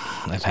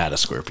 I've had a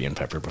scorpion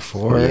pepper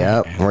before.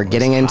 Yep, we're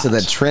getting into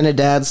the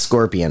Trinidad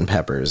scorpion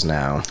peppers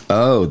now.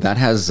 Oh, that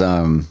has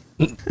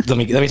let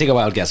me take a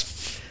wild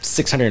guess.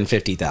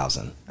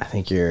 650,000. I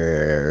think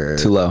you're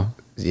too low.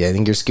 Yeah, I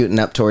think you're scooting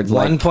up towards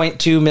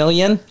 1.2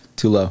 million.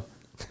 Too low.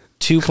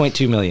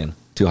 2.2 million.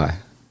 Too high.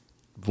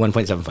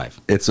 1.75.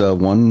 It's a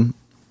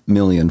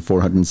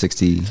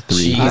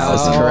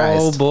 1,463,000.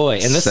 Christ. Oh boy!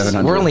 And this is,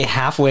 we're only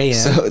halfway in.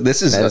 So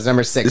this is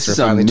number 6. This is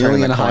a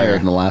million higher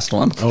than the last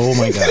one. Oh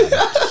my god!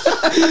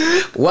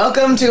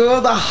 Welcome to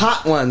the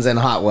hot ones and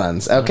hot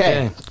ones.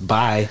 Okay.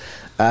 Bye.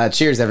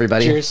 Cheers,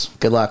 everybody. Cheers.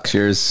 Good luck.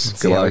 Cheers. Let's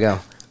see how we go.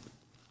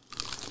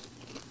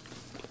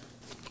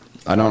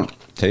 I don't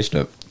taste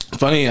it.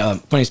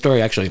 Funny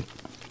story actually.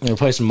 There's a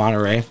place in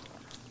Monterey,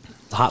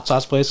 the hot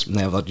sauce place, and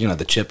they have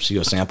the chips you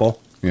go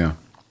sample. Yeah.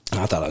 And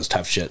I thought it was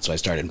tough shit, so I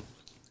started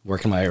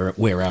working my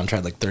way around,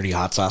 tried like 30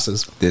 hot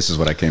sauces. This is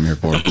what I came here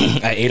for.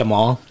 I ate them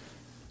all.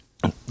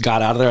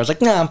 Got out of there. I was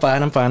like, "No, I'm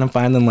fine.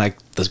 Then like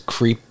the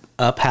creep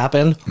up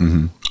happened.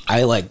 Mm-hmm.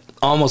 I like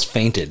almost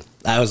fainted.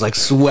 I was like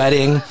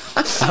sweating.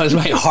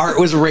 My heart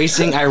was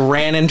racing. I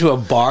ran into a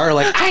bar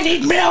like, I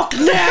need milk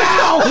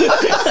now.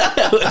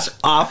 It was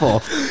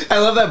awful. I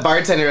love that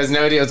bartender has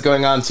no idea what's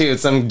going on too.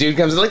 Some dude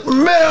comes and like,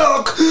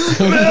 milk.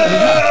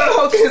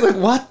 He's like,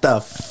 what the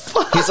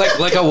fuck? He's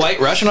like a white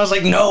Russian. I was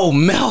like, no,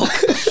 milk.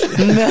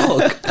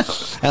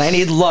 And I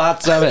need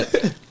lots of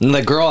it. And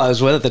the girl I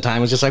was with at the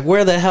time was just like,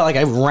 where the hell? Like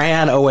I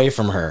ran away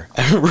from her.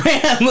 I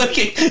ran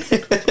looking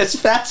as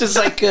fast as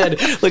I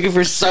could, looking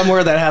for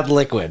somewhere that had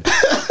liquid.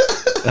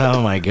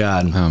 Oh my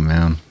god. Oh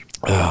man.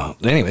 Oh,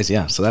 anyways,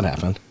 yeah. So that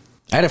happened.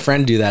 I had a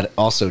friend do that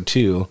also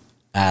too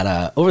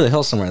at over the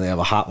hill somewhere. They have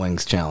a hot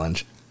wings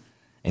challenge,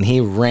 and he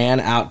ran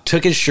out,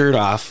 took his shirt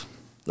off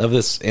of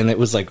this, and it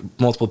was like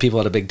multiple people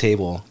at a big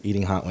table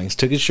eating hot wings.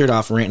 Took his shirt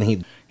off, ran.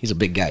 And he's a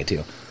big guy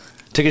too.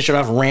 Took his shirt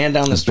off, ran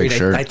down the street.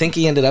 I think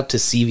he ended up to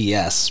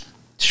CVS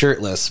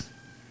shirtless.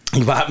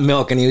 He bought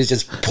milk and he was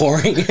just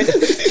pouring it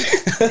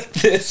like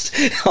this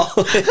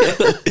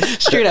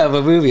straight out of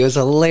a movie. It was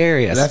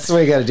hilarious. That's the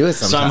way you got to do it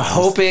sometimes. So I'm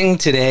hoping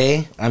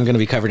today I'm going to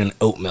be covered in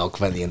oat milk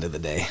by the end of the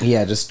day.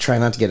 Yeah, just try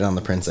not to get it on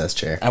the princess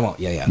chair. I won't.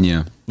 Yeah.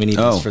 We need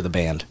this for the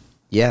band.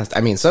 Yeah,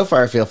 I mean, so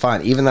far I feel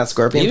fine. Even that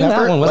scorpion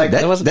pepper, that one like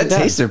that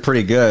tasted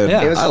pretty good.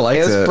 Yeah. I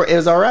liked it. It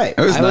was all right.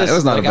 It was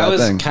not a bad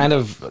thing.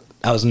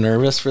 I was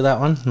nervous for that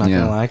one. Not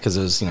gonna lie, because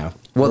it was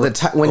Well,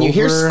 when you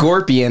hear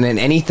scorpion and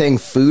anything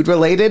food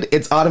related,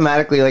 it's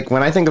automatically like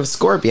when I think of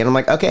scorpion, I'm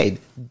like, okay,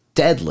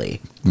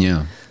 deadly.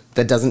 Yeah.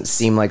 That doesn't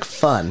seem like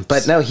fun,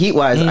 but no, heat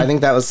wise, I think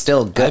that was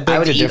still good. I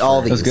would eat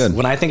all these. It was good.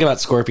 When I think about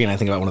scorpion, I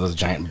think about one of those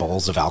giant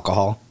bowls of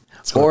alcohol.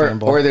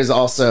 Or there's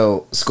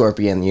also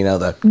scorpion,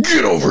 the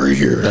get over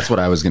here. That's what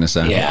I was gonna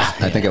say. Yeah.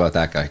 I think about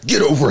that guy.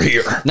 Get over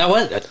here. Now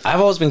what?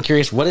 I've always been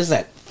curious. What is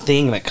that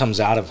thing that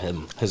comes out of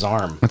his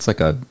arm? It's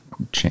like a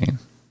chain.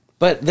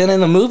 But then in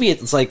the movie,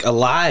 it's like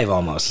alive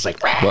almost. It's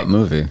like what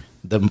movie?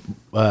 The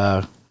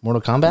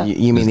Mortal Kombat.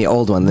 You mean the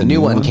old one? The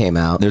new one came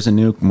out. There's a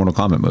new Mortal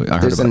Kombat movie.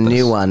 There's a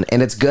new one,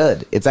 and it's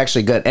good. It's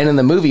actually good. And in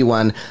the movie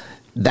one,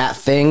 that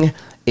thing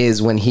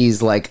is when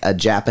he's like a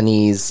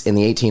Japanese in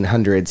the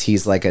 1800s.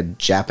 He's like a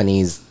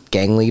Japanese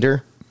gang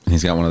leader.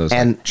 He's got one of those.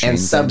 And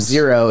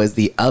Sub-Zero is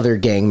the other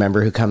gang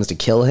member who comes to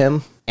kill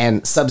him.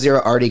 And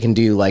Sub-Zero already can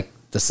do like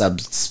the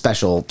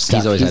special stuff.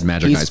 He's always had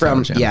magic eyes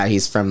powers,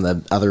 he's from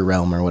the other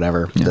realm or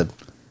whatever. Yeah.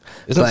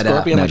 Isn't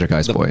Scorpion magic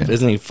eyes boy?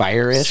 Isn't he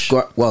fire-ish?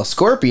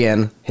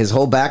 Scorpion, his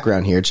whole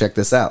background here, check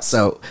this out.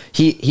 So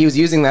he was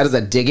using that as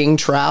a digging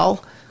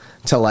trowel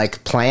to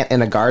like plant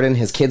in a garden.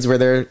 His kids were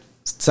there.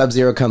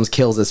 Sub-Zero comes,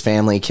 kills his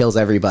family, kills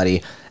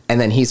everybody, and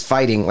then he's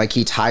fighting, like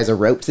he ties a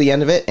rope to the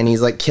end of it, and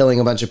he's like killing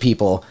a bunch of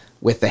people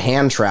with the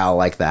hand trowel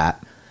like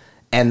that.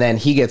 And then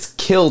he gets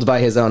killed by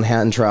his own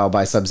hand trowel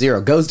by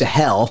Sub-Zero, goes to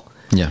hell,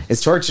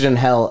 is tortured in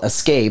hell,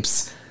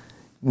 escapes,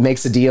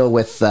 makes a deal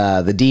with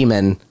the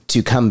demon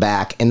to come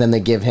back, and then they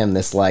give him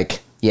this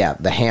like,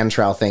 the hand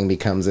trowel thing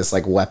becomes this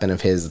like weapon of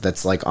his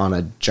that's like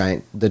on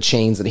the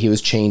chains that he was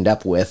chained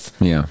up with.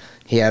 Yeah.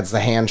 He adds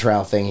the hand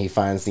trowel thing, he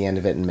finds the end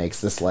of it and makes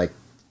this like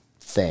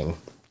thing.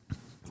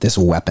 This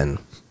weapon.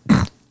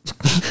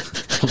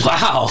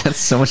 Wow. That's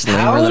so much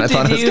lamer than I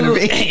thought it was going to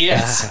be.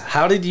 Yeah.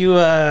 How did you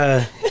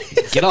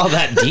get all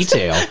that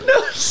detail?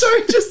 No,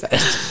 sorry, just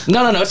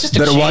No, it's just a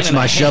better chain watch and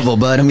my a shovel,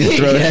 bud. I'm going to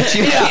throw it at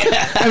you.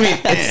 I mean,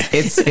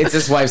 it's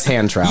his wife's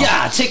hand trowel.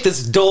 Yeah, take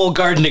this dull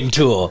gardening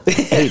tool.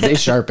 They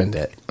sharpened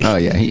it. Oh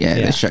yeah,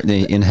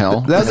 in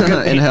hell. That was a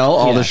good in hell,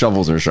 all the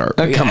shovels are sharp.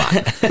 Come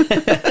on.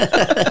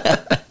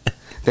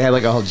 They had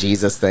like a whole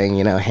Jesus thing,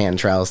 hand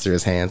trowels through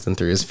his hands and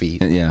through his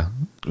feet. Yeah.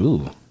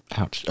 Ooh,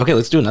 ouch. Okay,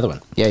 let's do another one.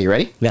 Yeah, you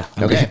ready? Yeah.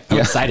 Okay. I'm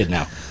excited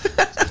now.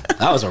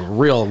 That was a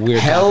real weird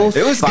Hellfire.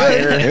 topic. It was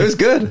good. It was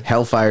good.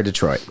 Hellfire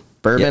Detroit.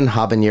 Bourbon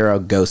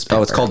habanero ghost pepper.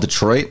 Oh, it's called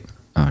Detroit?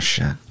 Oh,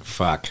 shit.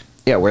 Fuck.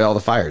 Yeah, where all the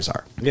fires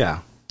are. Yeah.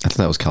 I thought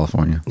that was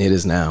California. It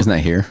is now. Isn't that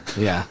here?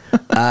 Yeah.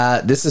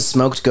 This is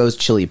smoked ghost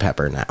chili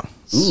pepper now.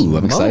 Ooh,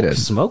 I'm excited.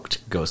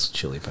 Smoked ghost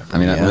chili pepper. I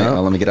mean,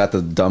 let me get out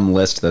the dumb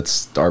list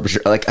that's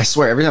arbitrary. Like, I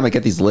swear, every time I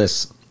get these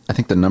lists, I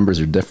think the numbers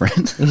are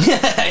different.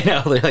 I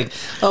know. They're like,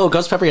 oh,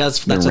 ghost pepper, yeah,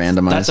 that's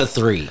randomized. That's a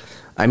 3.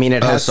 I mean,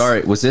 it has...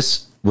 sorry. Was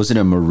it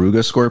a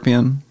Moruga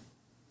scorpion?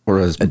 Or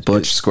a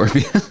Butch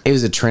scorpion? It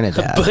was a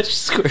Trinidad. Butch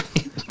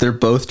scorpion. They're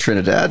both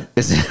Trinidad?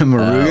 Is it a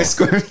Moruga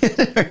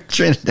scorpion or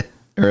Trinidad?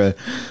 Or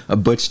a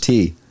Butch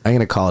T? I'm going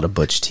to call it a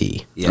Butch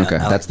T. Yeah, okay,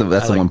 that's the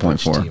like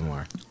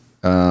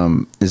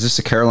 1.4. Is this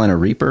a Carolina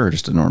Reaper or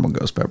just a normal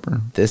ghost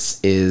pepper? This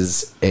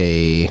is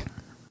a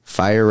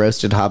fire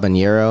roasted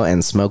habanero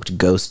and smoked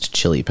ghost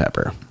chili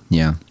pepper.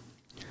 Yeah.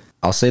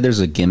 I'll say there's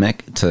a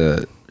gimmick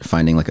to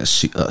finding like a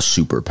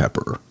super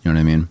pepper. You know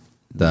what I mean?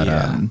 That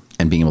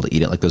and being able to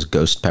eat it, like those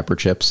ghost pepper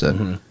chips at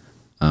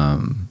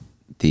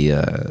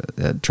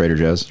the Trader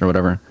Joe's or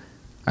whatever.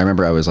 I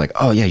remember I was like,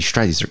 "Oh yeah, you should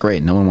try these. They're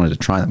great." No one wanted to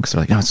try them because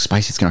they're like, "No, it's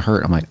spicy. It's gonna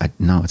hurt." I'm like,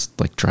 "No, it's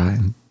like dry.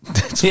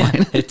 It's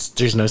fine.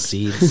 There's no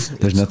seeds.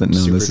 There's nothing. No,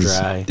 super this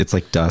dry. is. It's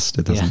like dust.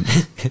 It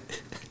doesn't.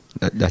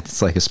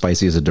 It's like as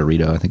spicy as a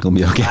Dorito. I think it'll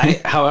be okay.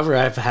 However,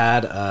 I've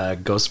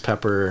had ghost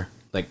pepper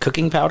like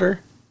cooking powder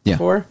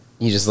before.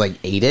 You just like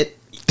ate it.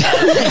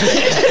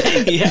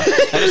 Yeah,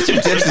 I just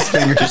dips his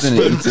fingers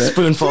in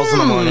spoonfuls in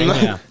the morning.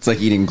 Yeah. It's like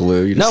eating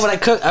glue. No,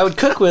 but I would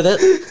cook with it.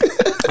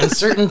 And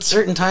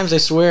certain times, I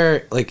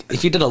swear, like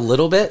if you did a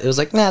little bit, it was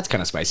like, nah, it's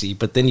kind of spicy.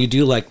 But then you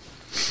do like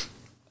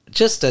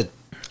just a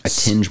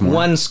tinge more,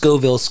 1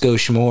 Scoville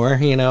skosh more,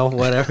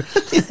 whatever.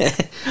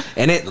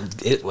 And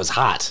it was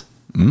hot,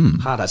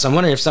 hot. So I'm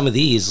wondering if some of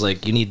these,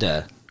 like, you need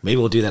to maybe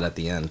we'll do that at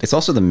the end. It's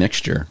also the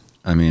mixture.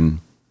 I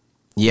mean,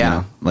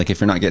 yeah, like if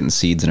you're not getting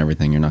seeds and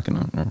everything, you're not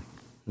gonna.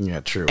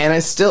 Yeah, true. And I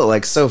still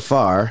like so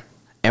far,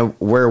 and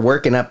we're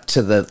working up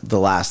to the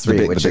last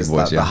 3, which is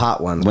the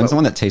hot ones. When's the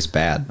one that tastes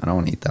bad? I don't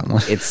want to eat that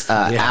one. It's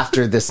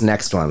after this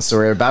next one. So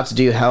we're about to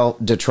do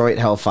Detroit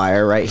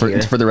Hellfire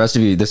here. For the rest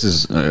of you, this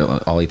is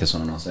I'll eat this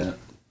one and I'll say it.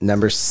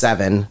 Number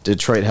 7,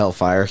 Detroit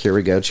Hellfire. Here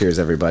we go. Cheers,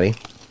 everybody.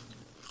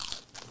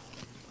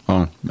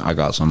 Oh, I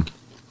got some.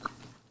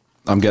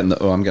 I'm getting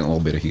a little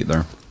bit of heat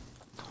there.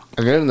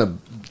 I get it in the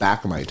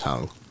back of my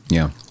tongue.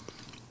 Yeah.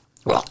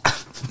 Well.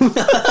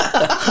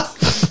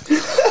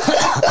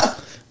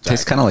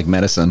 Tastes kind of like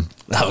medicine.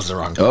 That was the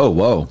wrong. Oh,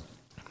 whoa.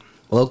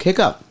 A little kick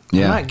up.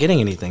 Yeah. I'm not getting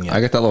anything yet.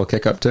 I got that little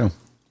kick up too.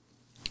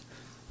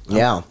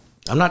 Yeah.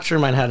 I'm not sure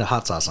mine had a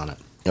hot sauce on it.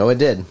 Oh, it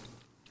did.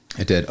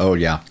 It did. Oh,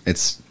 yeah.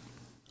 It's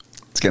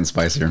getting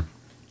spicier.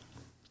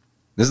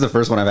 This is the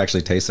first one I've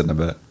actually tasted in a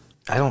bit.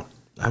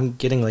 I'm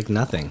getting like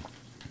nothing.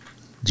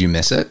 Do you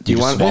miss it? Do you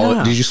want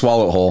swallow it? Did you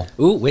swallow it whole?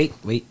 Ooh, wait.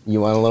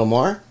 You want a little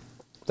more?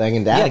 I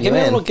can dab. Yeah, give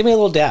me a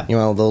little dab. You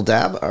want a little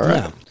dab? All right.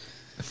 Yeah.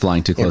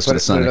 Flying too close to the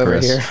sun,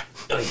 Chris. Here.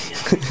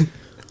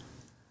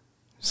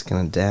 Just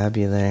gonna dab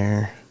you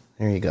there.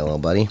 There you go, little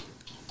buddy.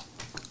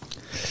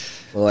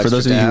 For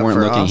those of you who weren't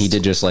looking, he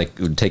did just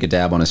like take a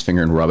dab on his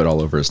finger and rub it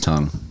all over his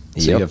tongue.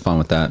 So you have fun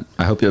with that.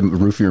 I hope the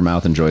roof of your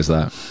mouth enjoys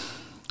that.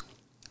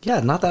 Yeah,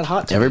 not that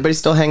hot. Everybody's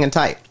still hanging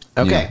tight.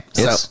 Okay,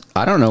 so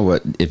I don't know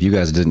if you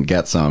guys didn't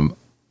get some.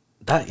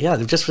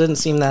 It just didn't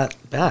seem that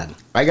bad.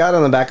 I got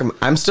on the back of.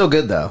 I'm still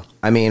good though.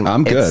 I mean,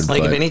 I'm good.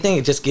 Like if anything,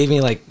 it just gave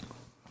me like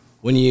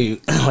when you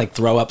like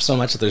throw up so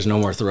much that there's no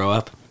more throw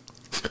up.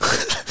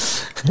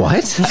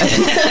 What?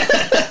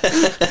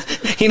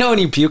 When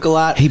you puke a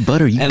lot. Hey,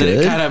 bud, are you good? And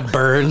it kind of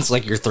burns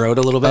like your throat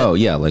a little bit. Oh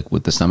yeah, like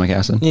with the stomach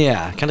acid.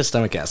 Yeah, kind of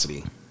stomach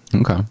acidy.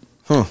 Okay.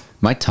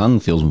 My tongue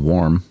feels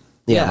warm.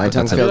 Yeah, my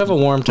tongue feels. Have a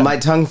warm tongue. My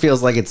tongue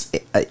feels like it's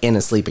in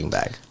a sleeping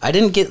bag. I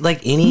didn't get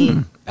like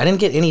any. I didn't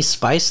get any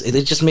spice.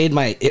 It just made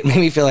It made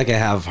me feel like I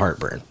have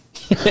heartburn.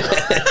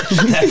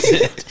 That's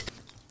it.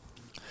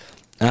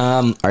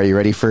 Are you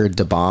ready for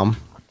Da Bomb?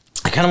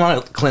 I kind of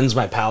want to cleanse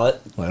my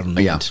palate.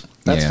 Yeah,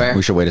 that's fair.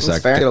 We should wait a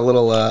sec. Get a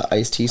little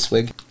iced tea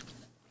swig.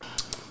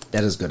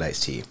 That is good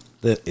iced tea.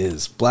 That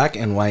is black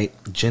and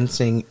white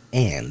ginseng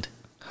and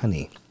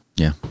honey.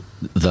 Yeah,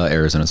 the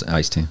Arizona's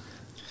iced tea.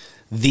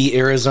 The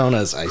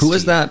Arizona's iced tea. Who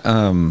was that?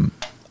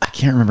 I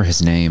can't remember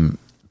his name,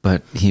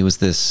 but he was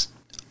this.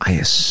 I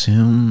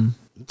assume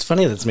it's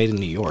funny that it's made in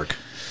New York.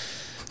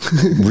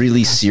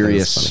 Really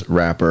serious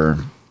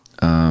rapper.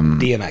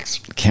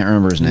 DMX. Can't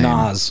remember his name.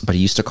 Nas. But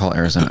he used to call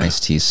Arizona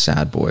iced tea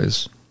Sad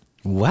Boys.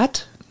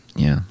 What?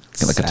 Yeah,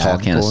 like a tall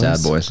can of Sad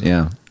Boys.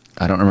 Yeah.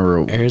 I don't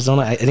remember.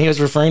 Arizona, and he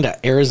was referring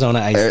to Arizona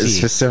iced tea.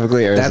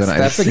 Specifically Arizona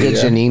That's a good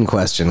Janine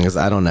question because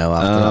I don't know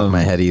off the top of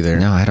my head either.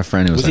 No, I had a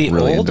friend who was like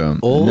really into him.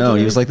 No,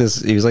 he was like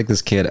this. He was like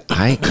this kid.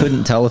 I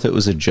couldn't tell if it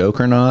was a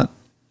joke or not,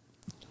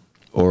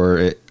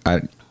 so I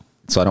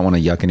don't want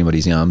to yuck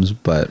anybody's yums,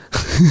 but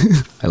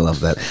I love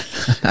that.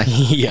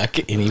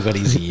 Yuck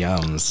anybody's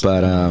yums.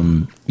 But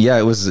yeah,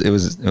 it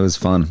was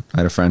fun. I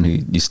had a friend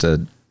who used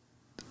to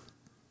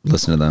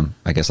listen to them.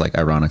 I guess like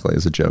ironically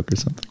as a joke or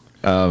something.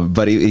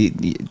 But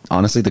he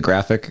honestly, the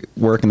graphic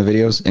work in the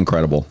videos,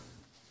 incredible,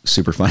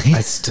 super funny.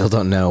 I still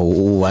don't know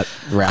what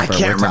rapper I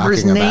can't remember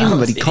his name,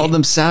 but he called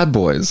them Sad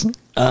Boys.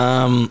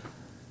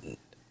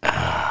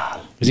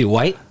 Is he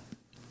white?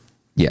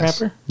 Yes.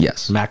 Rapper?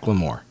 Yes.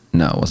 Macklemore.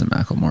 No, it wasn't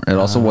Macklemore. It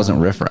also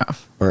wasn't Riff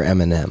Raff. Or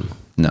Eminem.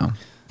 No.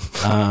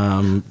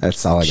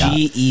 That's all I got.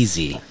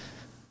 G-Eazy.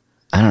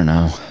 I don't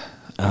know.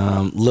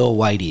 Lil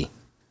Whitey.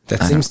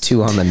 That seems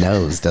too on the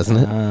nose, doesn't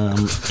it?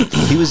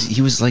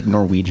 He was like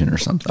Norwegian or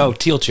something. Oh,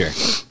 Teal Chair.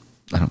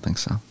 I don't think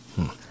so.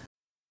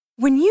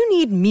 When you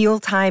need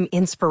mealtime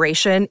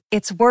inspiration,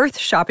 it's worth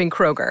shopping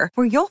Kroger,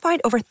 where you'll find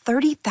over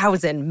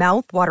 30,000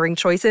 mouth-watering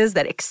choices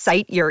that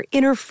excite your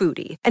inner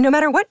foodie. And no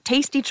matter what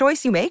tasty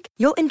choice you make,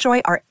 you'll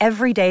enjoy our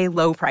everyday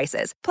low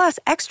prices, plus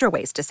extra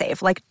ways to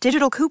save, like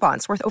digital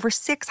coupons worth over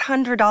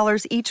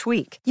 $600 each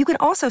week. You can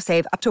also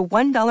save up to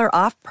 $1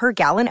 off per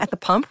gallon at the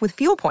pump with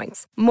fuel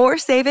points. More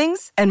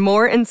savings and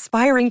more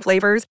inspiring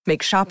flavors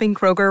make shopping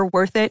Kroger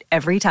worth it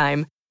every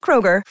time.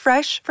 Kroger,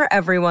 fresh for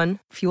everyone.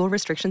 Fuel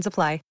restrictions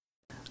apply.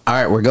 All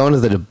right, we're going to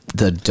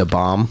the Da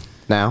Bomb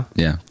now.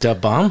 Yeah. Da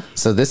Bomb?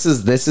 So this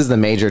is the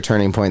major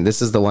turning point.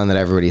 This is the one that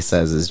everybody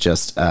says is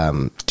just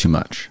Too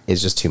much.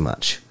 is just too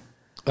much.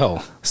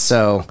 Oh.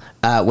 So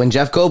when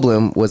Jeff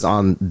Goldblum was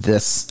on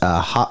this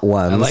Hot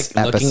Ones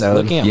episode,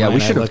 looking at Yeah, mine, we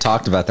should I have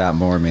talked about that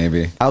more,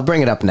 maybe. I'll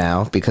bring it up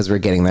now because we're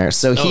getting there.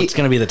 So it's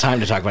going to be the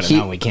time to talk about it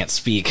now. We can't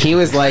speak. he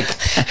was like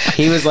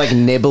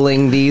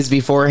nibbling these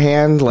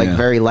beforehand, like Yeah.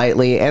 very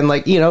lightly, and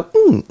like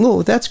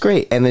oh, that's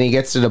great. And then he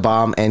gets to the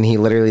bomb, and he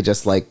literally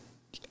just like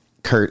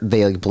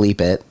they like bleep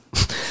it.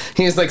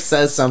 He just like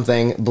says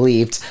something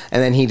bleeped,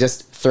 and then he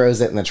just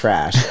throws it in the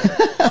trash,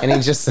 and he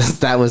just says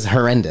that was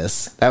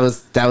horrendous. That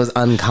was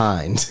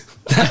unkind.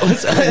 That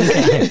was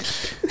unkind.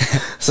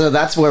 So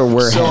that's where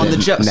we're So on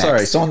headed the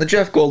next. on the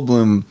Jeff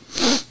Goldblum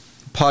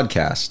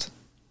podcast,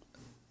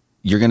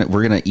 we're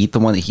gonna eat the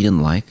one that he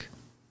didn't like,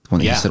 the one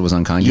that Yeah. he said was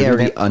unkind. Yeah, You're we're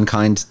gonna be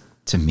unkind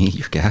to me,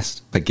 your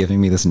guest, by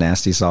giving me this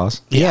nasty sauce.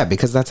 Yeah,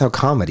 because that's how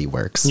comedy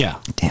works. Yeah.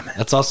 Damn it.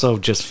 That's also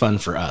just fun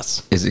for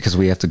us. Is it because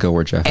we have to go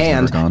where Jeff has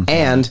never gone?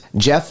 And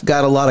Jeff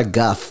got a lot of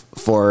guff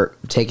for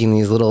taking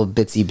these little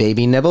bitsy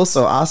baby nibbles.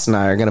 So Austin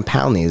and I are going to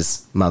pound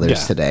these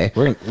mothers today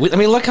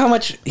Look how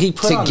much he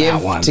put on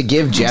that one. to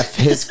give Jeff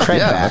his cred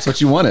yeah, back. that's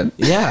what you wanted.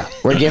 Yeah.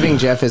 We're giving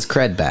Jeff his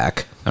cred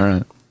back All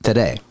right.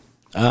 today.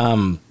 Are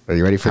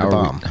you ready for the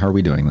bomb? How are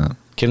we doing that?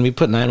 Can we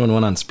put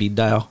 911 on speed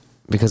dial?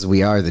 Because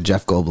we are the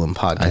Jeff Goldblum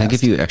podcast. I think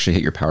if you actually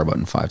hit your power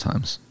button 5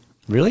 times.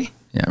 Really?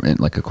 Yeah, in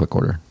like a quick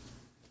order.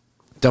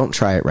 Don't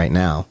try it right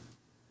now.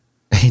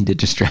 He did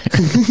just try.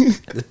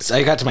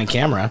 I got to my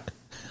camera.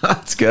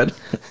 That's good.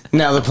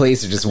 Now the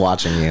police are just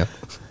watching you.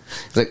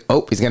 He's like,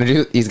 oh, he's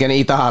gonna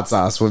eat the hot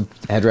sauce. We'll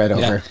head right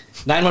over. Yeah.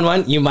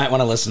 911, you might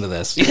want to listen to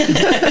this.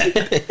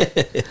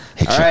 Hey,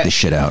 check this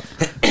shit out.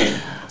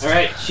 All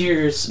right,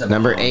 cheers.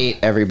 Number 8,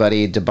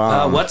 everybody, Da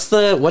Bomb. What's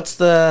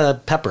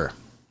the pepper?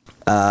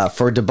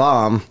 For Da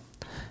Bomb,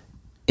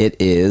 it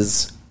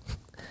is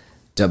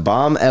Da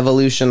Bomb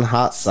Evolution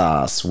Hot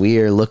Sauce. We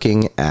are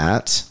looking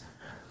at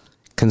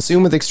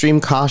consume with extreme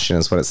caution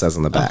is what it says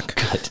on the back.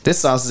 good. This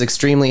sauce is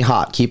extremely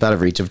hot. Keep out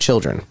of reach of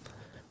children.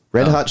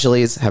 Red Hot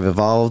chilies have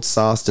evolved.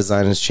 Sauce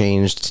design has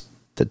changed.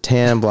 The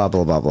tan, blah,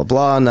 blah, blah, blah,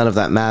 blah. None of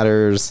that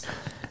matters.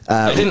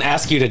 I didn't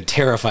ask you to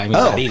terrify me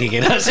about eating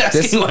it. I was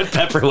asking what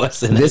pepper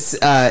was in it. This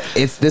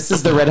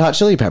is the Red Hot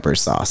Chili Peppers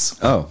sauce.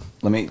 Oh,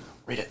 let me.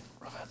 Read it.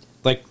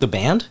 Like the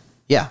band?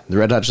 Yeah, the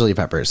Red Hot Chili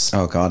Peppers.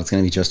 Oh, God, it's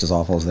going to be just as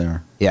awful as they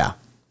are. Yeah.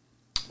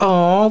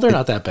 Oh, they're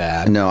not that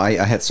bad. No, I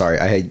have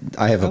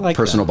a like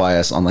personal that.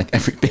 bias on like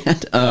every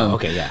band.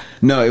 Okay, yeah.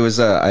 No, it was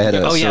I had a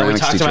Oh, yeah, we ceramics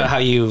talked teacher. about how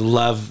you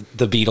love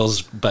the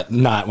Beatles, but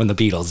not when the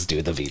Beatles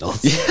do the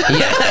Beatles.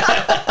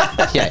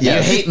 Yeah, you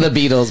hate the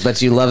Beatles, but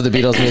you love the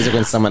Beatles music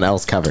when someone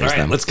else covers All right,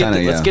 them. let's get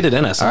Kinda, let's yeah. get it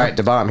in us. All right,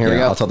 Da Bomb, here we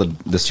Yeah, go. I'll tell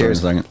the story in a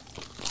second.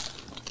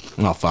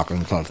 Oh, fuck,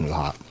 I'm coming from the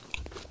hot.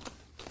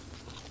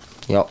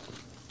 Yep.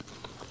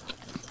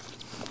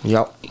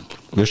 Yep.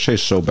 This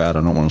tastes so bad,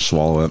 I don't want to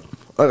swallow it.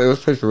 Oh,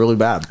 this tastes really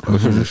bad.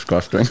 This is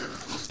disgusting.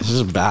 This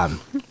is bad.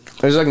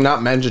 It's like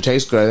not meant to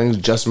taste good. I think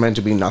it's just meant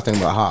to be nothing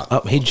but hot. Oh,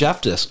 he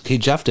jeffed us. He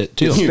jeffed it,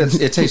 too.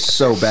 It tastes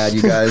so bad,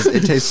 you guys.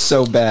 It tastes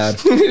so bad.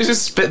 He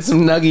just spit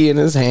some nugget in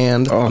his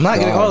hand. Oh, I'm not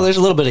getting... God. Oh, there's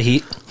a little bit of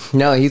heat.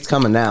 No, he's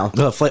coming now.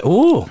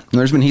 Ooh.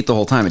 There's been heat the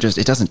whole time. It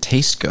doesn't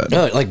taste good.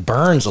 No, it like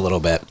burns a little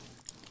bit.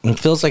 It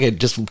feels like it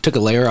just took a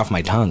layer off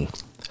my tongue.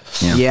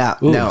 Yeah,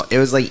 Ooh. no, it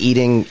was like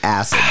eating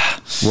acid.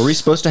 Were we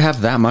supposed to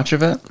have that much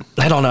of it?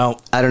 I don't know.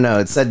 I don't know.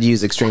 It said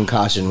use extreme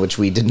caution, which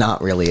we did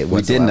not really.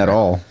 We didn't at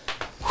all.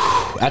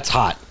 That's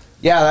hot.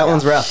 Yeah, that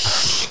one's rough.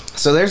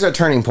 So there's our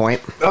turning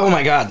point. Oh,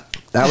 my God.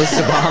 That was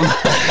Da Bomb.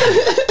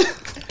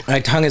 My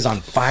tongue is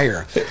on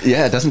fire.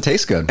 Yeah, it doesn't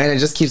taste good. And it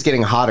just keeps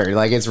getting hotter.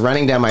 Like it's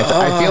running down my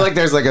throat. I feel like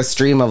there's like a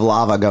stream of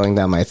lava going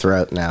down my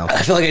throat now.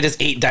 I feel like I just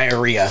ate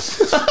diarrhea.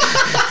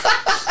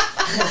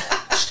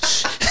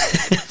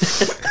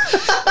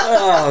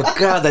 Oh,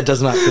 God, that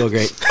does not feel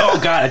great. Oh,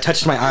 God, I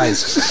touched my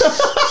eyes.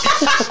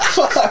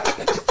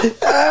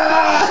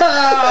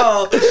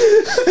 Oh!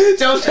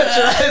 Don't touch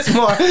your eyes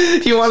more.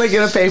 You want to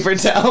get a paper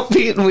towel,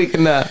 Pete, and we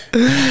can dab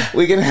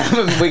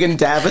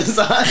his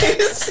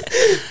eyes.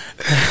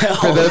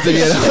 For those of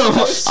you at home,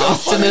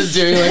 Austin is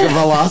doing like a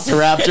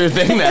velociraptor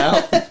thing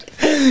now.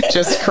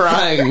 just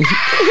crying.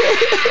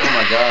 Oh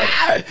my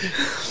god.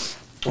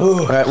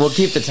 All right, we'll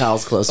keep the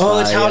towels close by. Oh,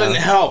 the towel didn't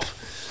help.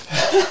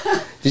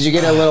 Did you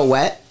get a little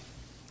wet?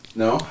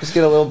 No. Just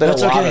get a little bit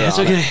That's of water. okay. That's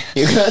on okay. it.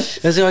 You good?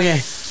 That's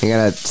okay. You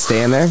gotta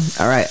stay in there.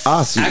 All right.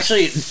 Awesome.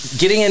 Actually,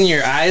 getting in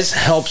your eyes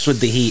helps with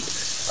the heat.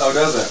 Oh,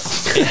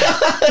 does it?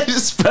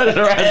 just spread it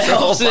around. It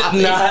helps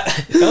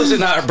it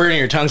not burning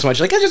your tongue so much.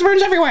 Like, it just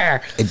burns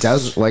everywhere. It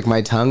does. Like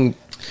my tongue.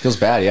 Feels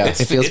bad, yeah. It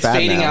feels it's bad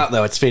fading now. out,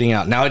 though. It's fading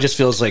out. Now it just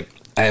feels like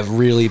I have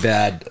really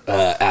bad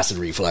acid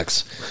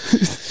reflux.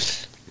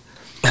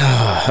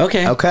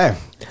 Okay. Okay.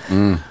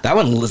 That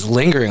one was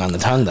lingering on the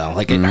tongue, though.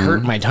 Like, it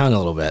hurt my tongue a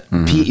little bit.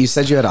 Pete, you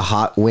said you had a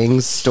hot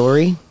wings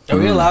story. Are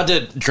we allowed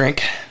to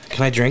drink?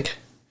 Can I drink?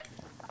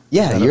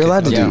 Yeah, you're okay?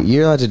 allowed to Yeah. do.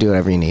 You're allowed to do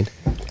whatever you need.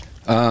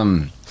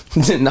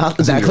 Not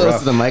that gonna be close rough.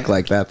 to the mic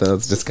like that, though.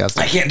 It's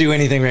disgusting. I can't do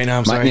anything right now.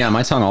 I'm sorry.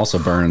 My tongue also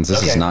burns.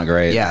 This is not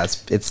great. Yeah,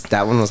 it's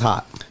that one was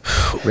hot,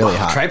 really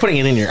hot. Try putting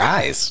it in your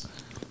eyes.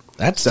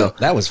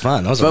 That was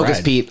fun. That was Focus, a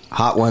ride. Pete.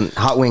 Hot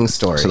wings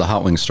story. So the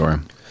hot wing story,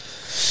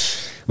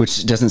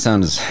 which doesn't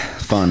sound as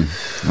fun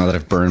now that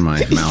I've burned my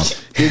mouth.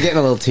 You're getting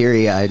a little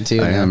teary eyed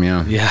too. I am,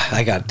 yeah. Yeah,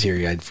 I got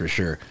teary eyed for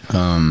sure.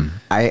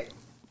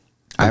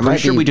 I'm pretty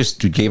sure we just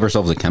gave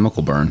ourselves a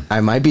chemical burn.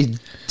 I might be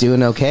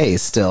doing okay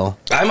still.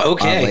 I'm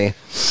okay. Oddly.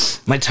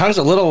 My tongue's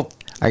a little.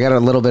 I got a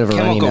little bit of a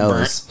runny Chemical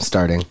nose burnt.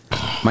 starting.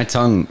 My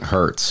tongue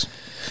hurts,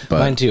 but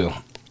Mine too.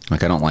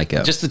 like I don't like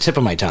it. Just the tip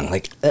of my tongue.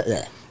 Like,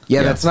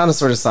 Yeah, that's not a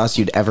sort of sauce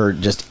you'd ever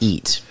just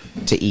eat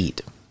to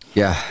eat.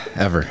 yeah,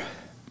 ever.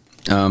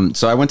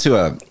 So I went to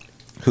a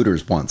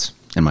Hooters once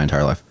in my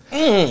entire life.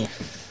 You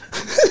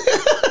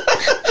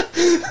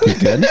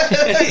good?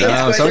 So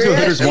I went to a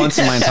Hooters once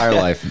in my entire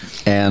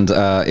life, and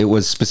it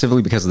was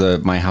specifically because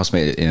my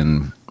housemate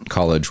in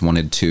college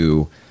wanted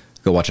to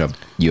go watch a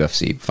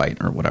UFC fight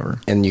or whatever.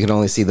 And you can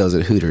only see those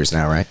at Hooters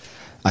now, right?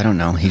 I don't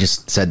know. He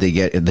just said that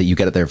you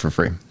get it there for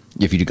free.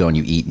 If you go and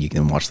you eat, you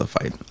can watch the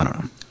fight. I don't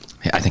know.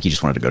 I think he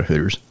just wanted to go to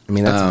Hooters. I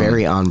mean, that's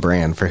very on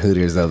brand for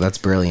Hooters, though. That's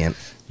brilliant.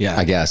 yeah.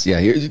 I guess. Yeah.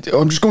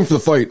 I'm just going for the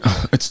fight.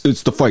 It's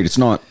the fight. It's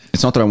not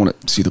that I want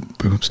to see the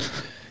boobs.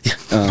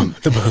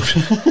 The boobs.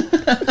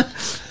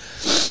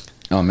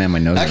 Oh man, my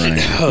nose is running.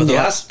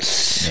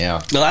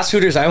 The last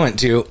Hooters I went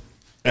to.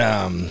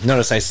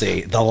 Notice I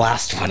say the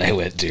last one I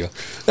went to.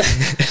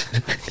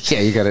 Yeah,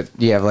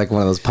 you have like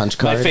one of those punch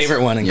cards. My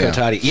favorite one in Yeah.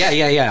 Kotati.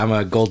 Yeah. I'm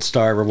a Gold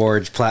Star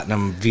Rewards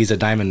Platinum Visa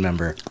Diamond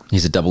member.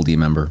 He's a double D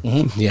member.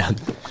 Yeah, I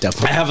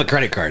definitely. have a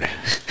credit card.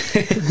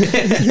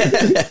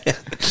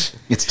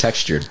 It's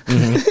textured.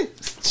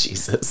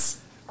 Jesus.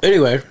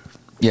 Anyway,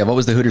 Yeah. What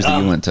was the Hooters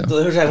that you went the to?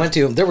 Hooters I went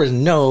to, there was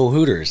no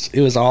Hooters.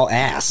 It was all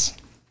ass.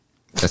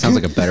 That sounds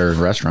like a better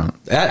restaurant.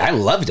 I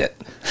loved it.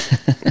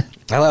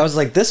 I was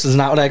like, this is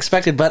not what I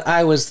expected, but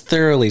I was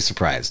thoroughly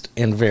surprised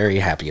and very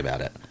happy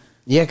about it.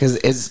 Yeah, because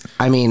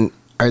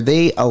are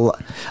they?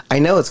 I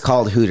know it's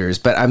called Hooters,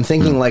 but I'm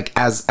thinking like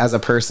as a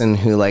person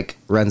who like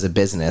runs a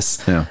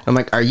business, Yeah. I'm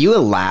like, are you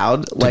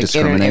allowed like in an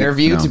discriminate?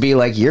 interview No. to be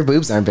like your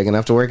boobs aren't big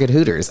enough to work at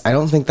Hooters? I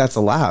don't think that's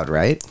allowed,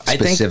 right?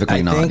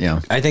 Specifically not,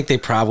 yeah. I think they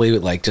probably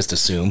would like just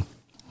assume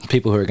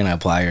people who are going to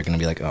apply are going to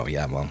be like, oh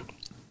yeah, well,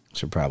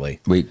 should probably.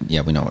 We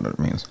know what it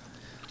means.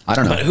 I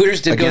don't know. But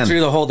Hooters did go Again,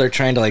 through the whole. They're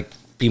trying to like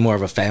be more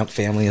of a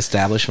family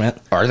establishment.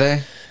 Are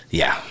they?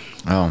 Yeah.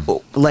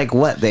 Oh, Like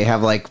what? They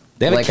have like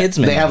They have a like, kids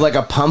They menu. have like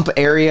a pump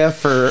area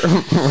for like,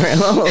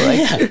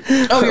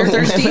 Oh, you're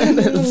thirsty?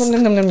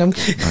 oh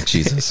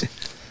Jesus.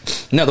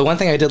 No, the one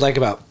thing I did like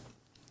about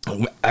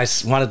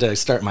wanted to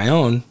start my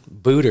own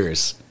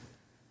Booters.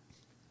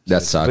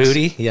 That sucks.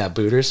 Booty, yeah,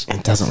 Booters.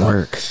 It doesn't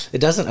work. It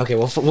doesn't. Okay,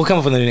 well, we'll come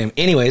up with a new name.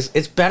 Anyways,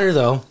 it's better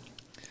though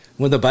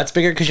when the butt's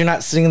bigger because you're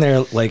not sitting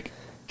there like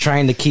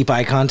trying to keep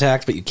eye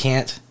contact, but you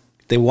can't.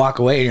 They walk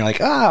away, and you're like,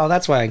 oh,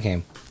 that's why I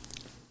came.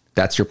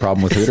 That's your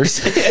problem with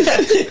Hooters?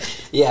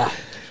 Yeah,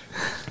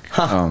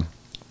 Oh.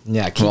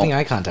 yeah. Keeping Well-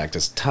 eye contact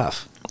is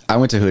tough. I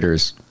went to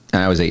Hooters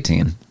and I was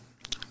 18,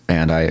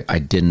 and I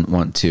didn't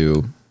want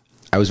to.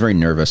 I was very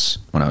nervous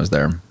when I was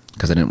there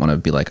because I didn't want to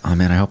be like, oh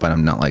man, I hope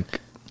I'm not like,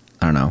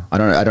 I don't know. I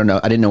don't know.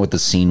 I didn't know what the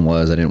scene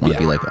was. I didn't want to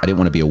be like, I didn't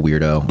want to be a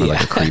weirdo or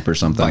like a creep or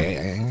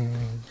something.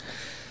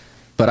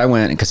 But I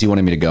went because he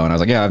wanted me to go, and I was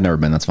like, yeah, I've never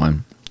been. That's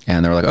fine.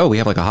 And they were like, oh, we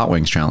have like a hot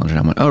wings challenge, and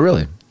I went, oh,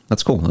 really?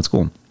 That's cool. That's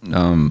cool. I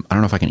don't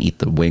know if I can eat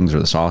the wings or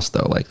the sauce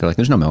though. Like they're like,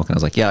 there's no milk, and I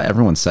was like, yeah,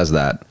 everyone says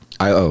that.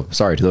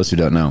 Sorry to those who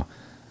don't know,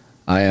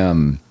 I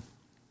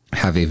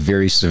have a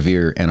very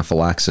severe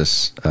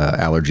anaphylaxis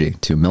allergy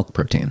to milk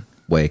protein,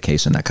 whey,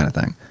 casein, that kind of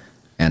thing,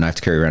 and I have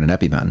to carry around an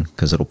EpiPen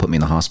because it'll put me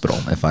in the hospital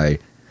if I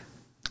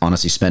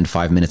honestly spend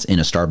 5 minutes in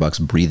a Starbucks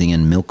breathing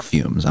in milk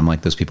fumes. I'm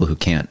like those people who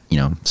can't,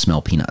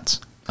 smell peanuts,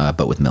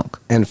 but with milk.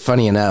 And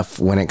funny enough,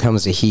 when it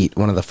comes to heat,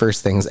 one of the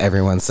first things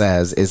everyone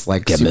says is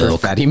like Get super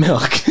milk. fatty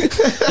milk.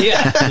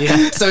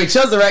 Yeah. So he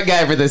chose the right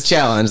guy for this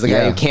challenge, the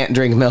guy Yeah. who can't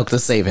drink milk to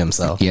save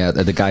himself. Yeah,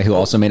 the guy who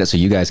also made it so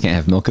you guys can't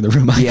have milk in the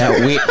room.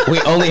 Yeah, we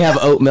only have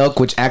oat milk,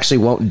 which actually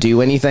won't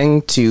do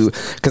anything to,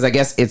 because I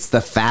guess it's the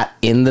fat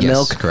in the Yes,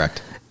 milk.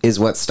 correct. is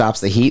what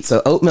stops the heat.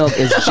 So oat milk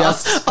is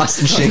just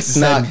it's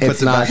not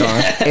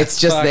it's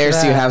just Fuck there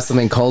so you that. have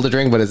something cold to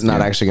drink, but it's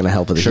not actually going to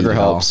help with the Sugar heat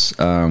at all. helps.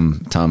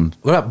 Tom.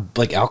 What about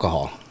like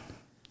alcohol?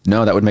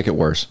 No, that would make it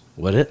worse.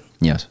 Would it?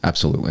 Yes,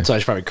 absolutely. So I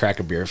should probably crack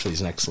a beer for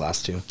these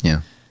last two.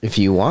 Yeah. If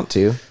you want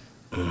to.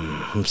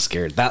 I'm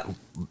scared.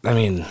 I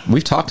mean,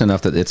 We've talked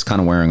enough that it's kind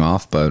of wearing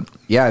off, but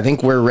Yeah, I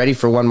think we're ready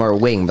for one more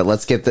wing, but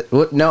let's get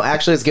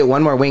let's get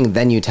one more wing,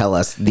 then you tell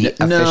us the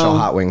official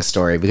hot wing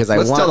story, because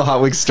let's tell the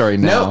hot wing story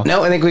now.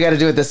 No, I think we got to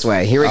do it this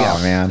way. Here we go.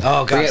 Oh, man.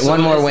 oh We god, get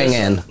one more wing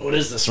in. What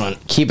is this one?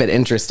 Keep it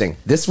interesting.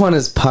 This one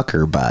is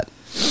Pucker Butt.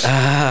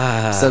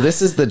 So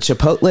this is the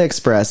Chipotle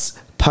Express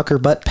Pucker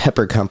Butt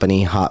Pepper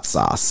Company hot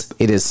sauce.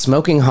 It is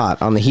smoking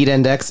hot. On the heat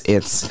index,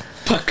 it's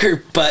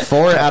Pucker Butt.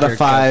 4 out of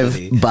 5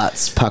 Company.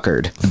 butts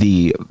puckered.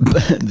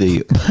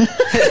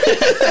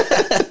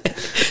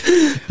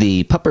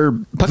 The pucker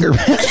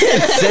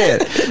say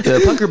it.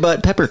 The Pucker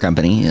Butt Pepper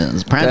Company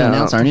is proud to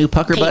announce our new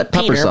Pucker Butt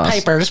pepper sauce.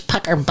 Piper's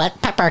Pucker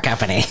Butt Pepper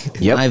Company.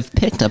 Yep. I've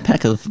picked a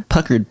peck of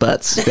puckered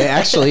butts. They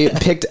actually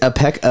picked a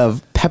peck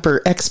of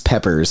Pepper X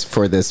peppers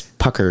for this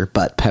Pucker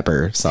Butt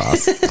pepper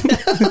sauce.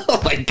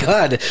 Oh my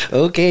god.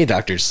 Okay,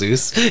 Dr.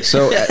 Seuss.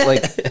 So,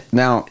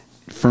 now,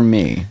 for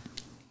me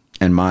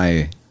and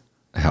my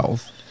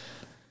health,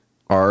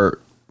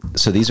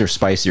 so these are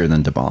spicier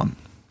than Da Bomb.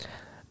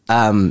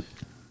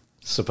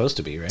 Supposed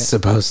to be, right?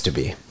 Supposed to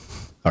be.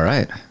 All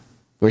right.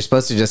 We're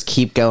supposed to just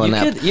keep going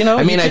up.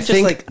 I mean, I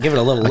think just, give it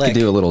a little I lick. could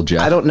do a little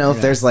Jeff. I don't know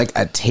if there's like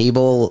a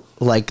table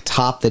like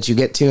top that you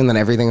get to, and then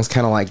everything's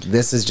kind of like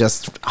this is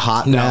just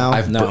hot now.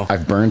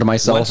 I've burned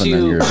myself, and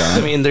then you're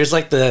done. I mean, there's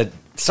like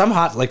some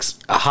hot, like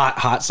a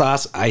hot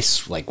sauce. I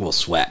will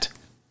sweat.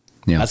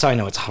 Yeah. That's how I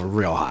know it's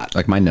real hot.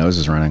 Like my nose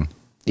is running.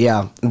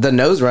 Yeah, the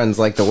nose run's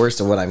like the worst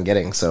of what I'm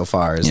getting so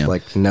far. Is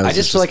like nose. I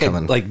just feel like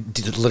coming. I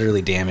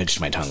literally damaged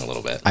my tongue a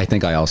little bit. I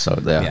think I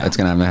also, Yeah. it's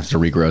going to have to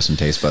regrow some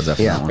taste buds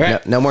after that one.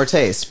 Right. No more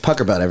taste.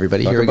 Pucker Butt,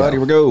 everybody. Here we go. Here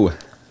we go.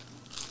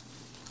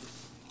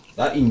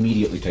 That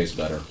immediately tastes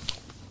better.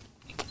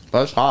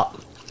 That's hot,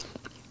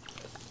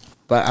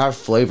 but I have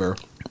flavor.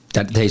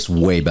 That tastes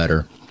way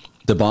better.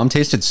 The bomb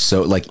tasted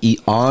so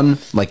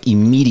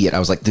immediate. I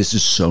was like, this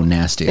is so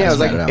nasty. Yeah, I it was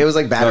spat like- out. it was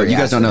like battery You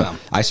guys don't know. acid.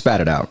 I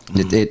spat it out.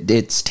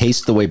 It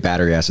tastes the way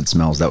battery acid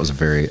smells. That was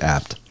very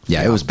apt.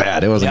 Yeah, it was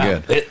bad. It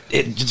wasn't good.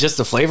 It just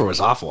the flavor was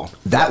awful.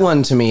 That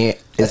one to me is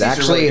These are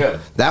actually really good.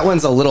 that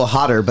one's a little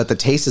hotter, but the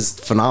taste is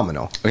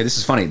phenomenal. Okay, this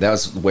is funny. That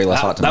was way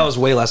less hot to me. That was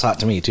way less hot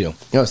to me too.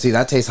 No, see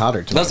that tastes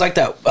hotter to me. That was like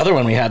that other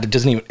one we had.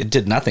 It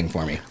did nothing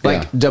for me.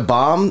 Like Da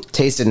Bomb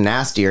tasted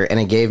nastier, and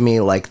it gave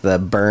me like the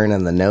burn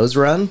and the nose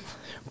run.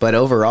 But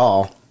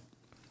overall,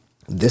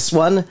 this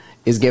one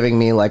is giving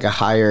me like a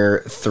higher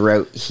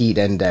throat heat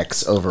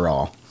index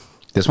overall.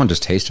 This one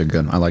just tasted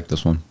good. I like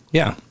this one.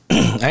 Yeah,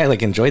 I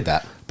enjoyed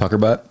that. Pucker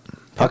butt.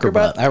 Pucker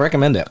butt. I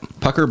recommend it.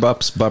 Pucker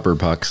bupps, bupper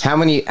pucks. How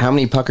many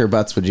pucker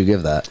butts would you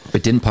give that?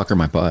 It didn't pucker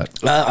my butt.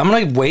 I'm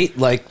gonna wait.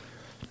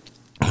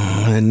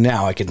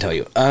 Now I can tell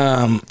you.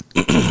 I'd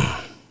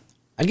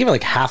give it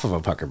like half of a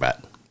pucker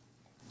butt.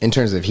 In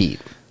terms of heat?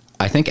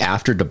 I think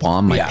after Da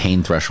Bomb, my Yeah.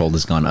 pain threshold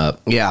has gone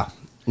up. Yeah.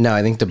 No,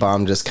 I think Da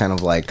Bomb just kind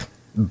of like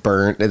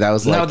burnt. That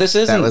was like No, this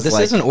isn't. This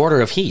isn't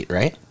order of heat,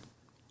 right?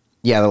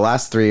 Yeah, the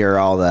last three are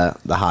all the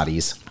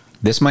hotties.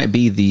 This might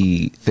be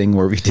the thing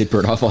where we did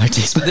burn off all our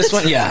taste buds. This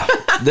one, yeah.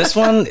 This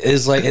one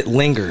is like it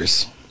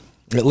lingers.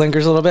 It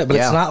lingers a little bit, but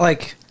Yeah. it's not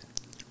like.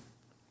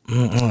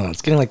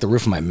 It's getting like the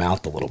roof of my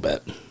mouth a little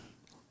bit.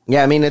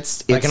 Yeah, I mean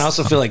it's I can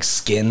also feel like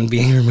skin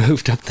being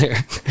removed up there.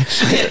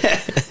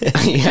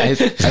 yeah, you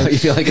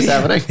feel like it's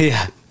happening.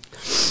 Yeah.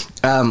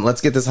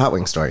 Let's get this hot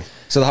wing story.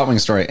 So the hot wing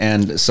story,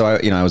 and so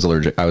I was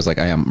allergic. I was like,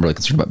 I am really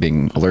concerned about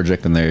being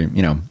allergic, and they,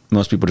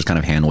 most people just kind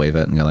of hand wave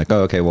it and go like,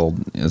 oh, okay, well,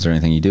 is there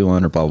anything you do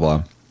on or blah blah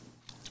blah.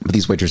 But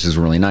these waitresses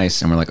were really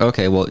nice, and we're like,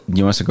 okay, well,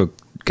 you want us to go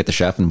get the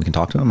chef and we can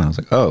talk to him? And I was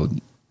like, oh,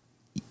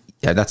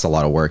 yeah, that's a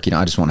lot of work.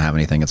 I just won't have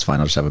anything. It's fine.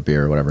 I'll just have a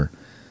beer or whatever.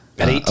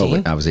 At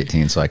 18? I was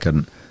 18, so I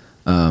couldn't.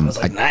 I was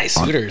like, nice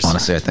Hooters.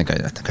 Honestly, I think I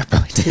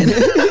probably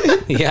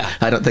did. Yeah.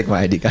 I don't think my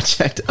ID got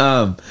checked.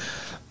 But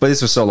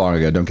this was so long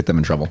ago. Don't get them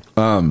in trouble.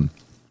 And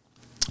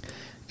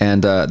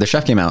the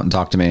chef came out and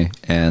talked to me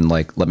and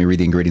like let me read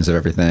the ingredients of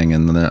everything.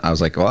 And then I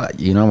was like, well,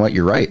 you know what?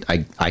 You're right.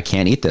 I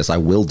can't eat this. I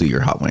will do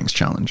your hot wings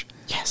challenge.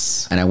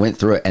 Yes. And I went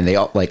through it, and they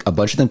all like a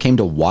bunch of them came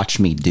to watch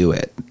me do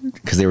it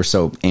because they were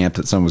so amped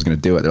that someone was going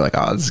to do it. They're like,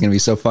 oh, this is going to be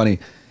so funny.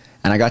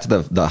 And I got to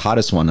the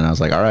hottest one, and I was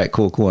like, all right,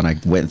 cool. And I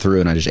went through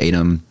and I just ate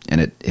them, and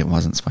it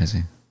wasn't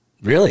spicy.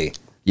 Really?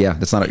 Yeah,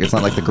 it's not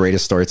like the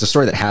greatest story. It's a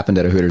story that happened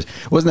at a Hooters.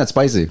 It wasn't that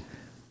spicy.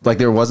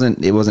 Like it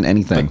wasn't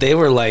anything. But they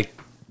were like,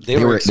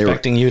 they were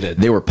expecting you to.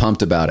 They were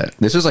pumped about it.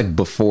 This was like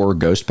before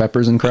ghost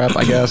peppers and crap,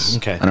 I guess.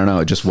 Okay. I don't know.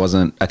 It just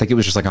wasn't. I think it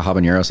was just like a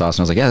habanero sauce,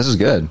 and I was like, yeah, this is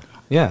good.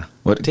 Yeah.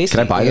 What? Tasty.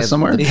 Can I buy this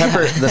somewhere? The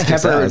pepper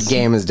Sauce.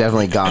 game has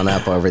definitely gone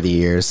up over the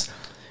years.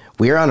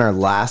 We're on our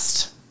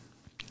last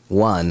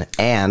one,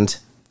 and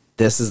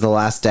this is the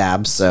last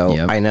dab. So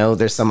Yep. I know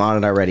there's some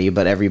on it already,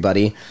 but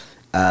everybody,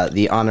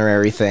 the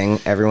honorary thing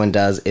everyone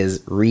does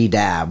is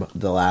re-dab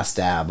the last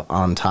dab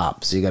on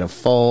top. So you got a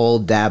full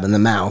dab in the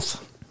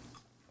mouth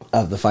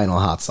of the final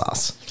hot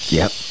sauce.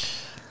 Yep.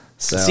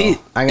 So See,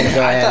 I'm going to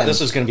go I ahead thought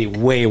this was going to be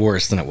way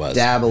worse than it was.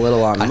 dab a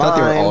little on I mine. thought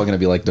they were all going to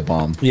be like the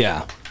bomb.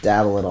 Yeah.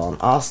 Dab a little on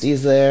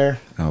Osty's there.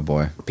 Oh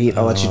boy. Pete,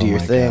 I'll let you do your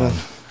my thing.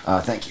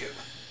 God. Thank you.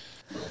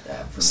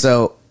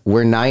 So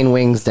we're 9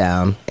 wings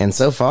down, and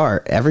so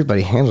far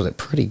everybody handled it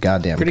pretty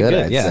goddamn Pretty good.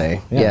 good, I'd yeah.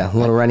 say. Yeah. Yeah, a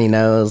little runny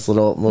nose,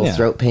 little Yeah.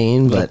 throat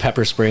pain, Little but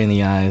pepper spray in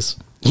the eyes.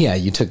 yeah,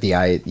 you took the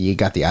eye. You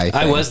got the eye. I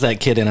thing. was that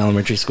kid in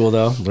elementary school,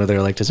 though, where they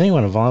were like, does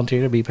anyone want to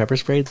volunteer to be pepper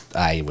sprayed?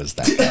 I was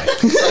that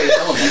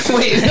guy.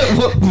 Wait,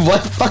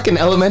 what fucking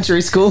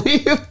elementary school are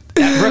you?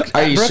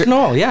 Are you Brook sure?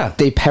 Knoll, yeah.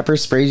 They pepper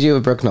sprayed you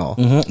at Brook Knoll.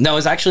 No,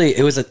 I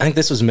think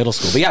this was middle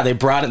school. But yeah, they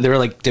brought it, they were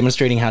like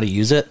demonstrating how to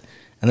use it.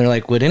 And they're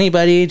like, would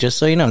anybody, just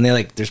so you know, and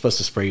they're supposed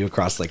to spray you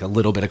across like a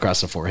little bit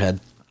across the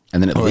forehead.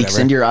 And then it Or leaks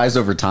whatever. into your eyes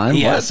over time?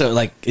 Yeah, What? so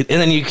like, and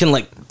then you can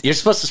like, you're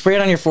supposed to spray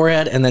it on your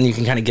forehead, and then you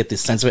can kind of get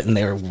this sense of it, and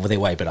they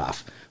wipe it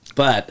off.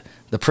 But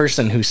the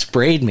person who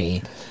sprayed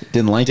me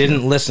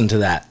didn't listen to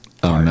that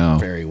part no.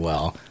 very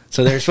well.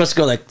 So they're supposed to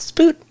go like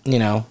spoot,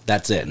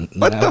 that's it. And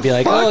then I would be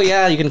like, fuck? oh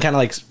yeah, you can kind of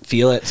like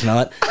feel it, smell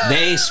it.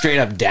 They straight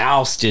up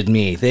doused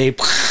me. They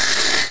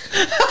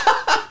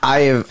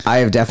I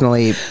have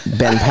definitely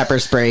been pepper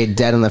sprayed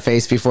dead in the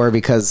face before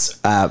because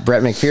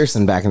Brett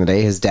McPherson back in the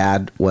day, his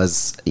dad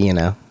was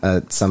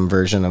some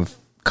version of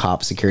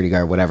cop, security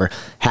guard, whatever,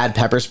 had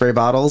pepper spray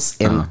bottles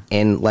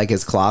in like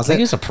his I closet. think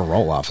he's a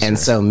parole officer. And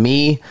so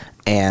me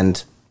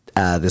and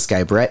this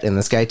guy Brett and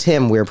this guy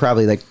Tim, we were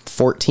probably like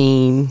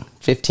 14,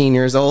 15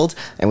 years old,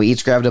 and we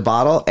each grabbed a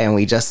bottle and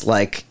we just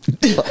like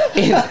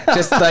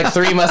just like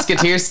Three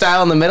Musketeers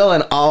style in the middle,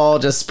 and all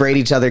just sprayed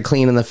each other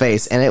clean in the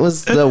face, and it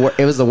was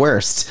the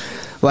worst.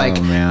 Like,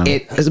 Oh, man.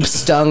 it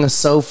stung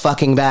so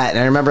fucking bad. And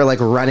I remember like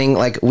running,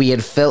 like we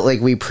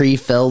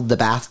pre-filled the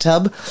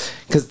bathtub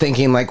because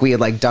thinking like we had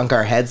like dunk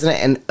our heads in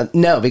it. And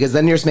no, because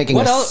then you're just making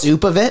What a else?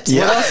 soup of it.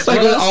 Yeah. Like What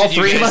with else all did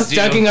you three of guys us do?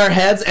 dunking our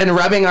heads and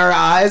rubbing our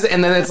eyes.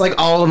 And then it's like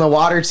all in the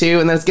water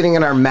too. And then it's getting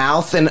in our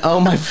mouth. And oh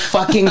my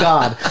fucking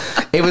God.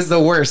 It was the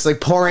worst.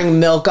 Like pouring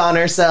milk on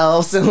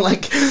ourselves. And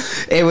like,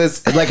 it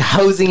was like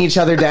hosing each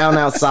other down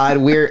outside.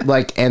 We're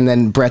like, and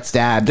then Brett's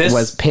dad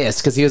was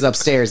pissed because he was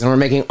upstairs and we're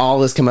making all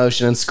this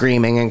commotion and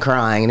screaming and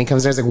crying, and he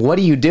comes downstairs like, what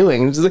are you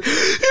doing? And he's like,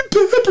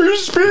 pepper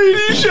sprayed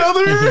each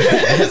other.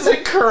 It's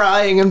like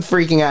crying and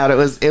freaking out. It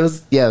was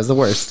the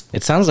worst.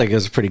 it sounds like it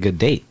was a pretty good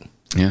date.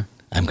 Yeah.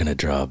 I'm gonna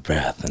draw a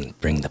breath and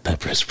bring the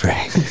pepper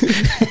spray.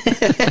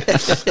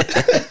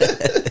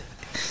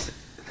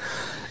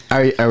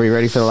 Are we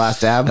ready for the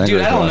last dab?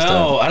 Dude, I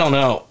don't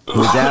know.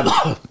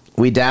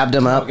 We dabbed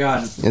him up. Oh,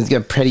 God. It's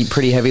got a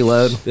pretty heavy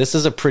load. This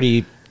is a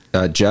pretty.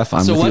 Jeff,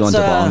 I'm So with you on what's,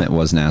 the bomb. It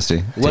was nasty.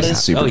 What Tasted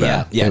is super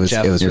bad? Yeah, It was-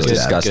 Jeff, it was It was really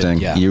disgusting.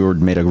 yeah. You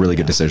made a really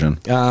good decision.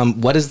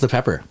 What is the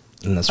pepper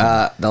in this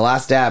one? The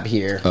last dab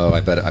here. Oh, I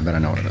bet I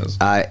know what it is.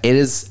 It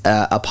is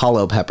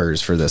Apollo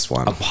peppers for this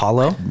one.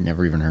 Apollo?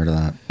 Never even heard of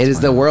that. It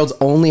is the world's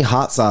only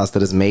hot sauce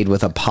that is made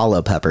with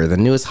Apollo pepper, the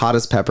newest,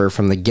 hottest pepper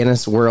from the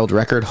Guinness World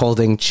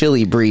Record-holding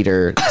chili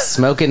breeder,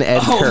 Smokin'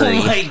 Ed Curry.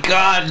 Oh my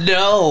God,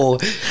 no!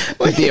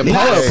 The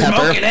Apollo pepper.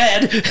 Smoking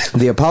Ed.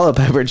 The Apollo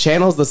pepper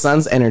channels the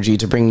sun's energy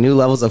to bring new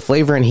levels of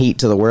flavor and heat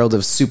to the world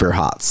of super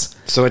hots.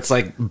 So it's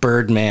like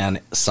Birdman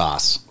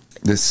sauce.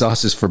 This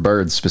sauce is for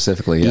birds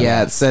specifically.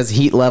 Yeah, it says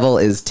heat level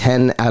is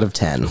 10 out of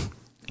 10.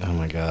 Oh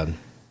my God,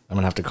 I'm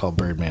gonna have to call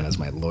Birdman as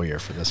my lawyer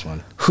for this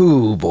one.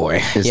 Whoo boy.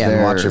 Is yeah, and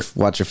there-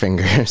 watch your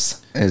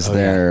fingers. Is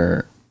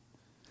there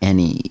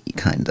any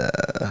kind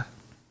of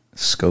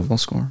Scoville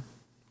score?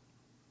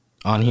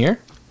 On here,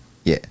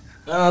 Yeah.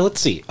 let's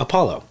see.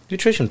 Apollo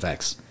nutrition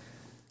facts.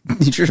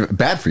 Nutrition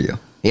bad for you.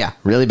 Yeah,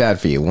 really bad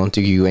for you. Won't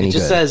do you any It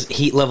just good. says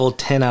heat level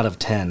 10 out of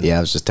 10. Yeah,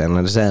 it was just 10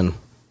 out of 10.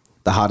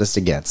 The hottest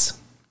it gets.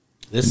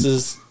 This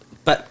is,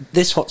 but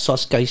this hot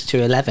sauce goes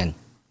to 11.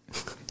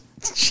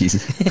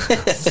 Jeez.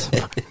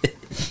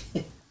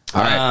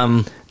 All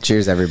right.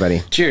 Cheers,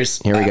 everybody. Cheers.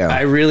 Here we go.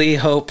 I really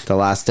hope The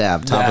last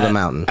dab, top of the that-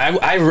 mountain.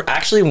 I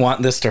actually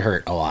want this to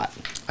hurt a lot.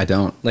 I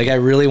don't. Like I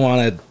really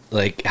want to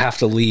like have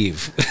to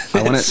leave.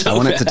 I want it. It's so I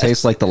want it to bad.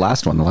 taste like the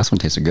last one. The last one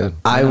tasted good.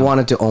 I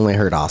wanted to only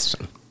hurt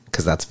Austin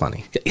because that's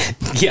funny.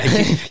 Yeah.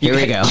 Here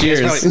we go.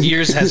 Cheers.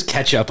 Yours has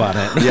ketchup on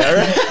it. Yeah,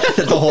 right.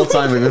 The whole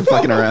time we've been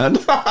fucking around.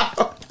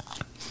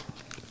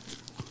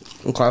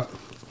 Okay.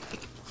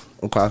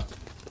 Okay.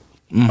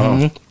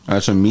 Oh,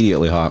 that's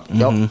immediately hot.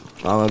 Yep.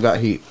 Oh, I've got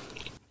heat.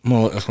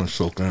 Well, this one's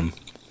so good.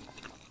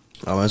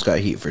 Oh, it's got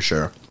heat for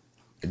sure.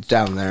 It's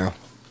down there.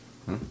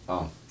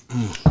 Oh,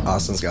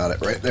 Austin's got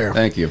it right there.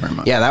 thank you very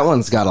much. Yeah, that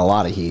one's got a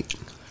lot of heat.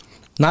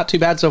 Not too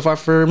bad so far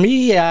for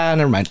me. Yeah,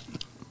 never mind.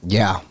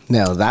 Yeah.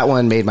 No, that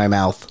one made my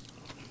mouth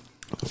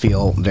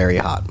feel very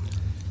hot.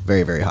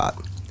 Very, very hot.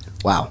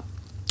 Wow.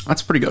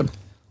 That's pretty good.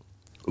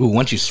 Ooh,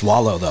 once you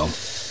swallow though.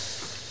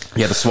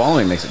 Yeah, the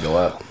swallowing makes it go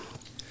up.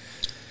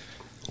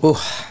 Ooh.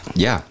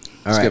 Yeah.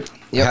 All right. Skip.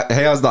 Yep.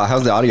 Hey, how's the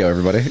audio,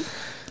 everybody?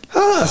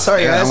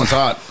 Sorry, Yeah, that guys. one's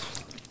hot.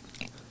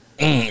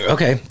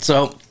 Okay,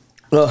 so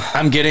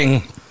I'm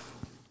getting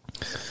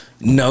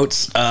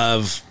notes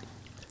of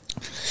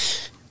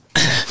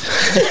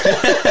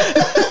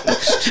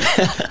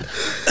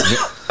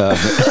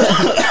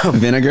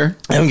vinegar.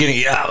 I'm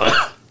getting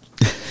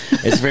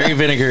it's very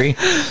vinegary.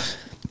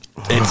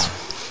 It's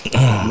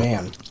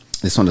Man.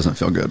 This one doesn't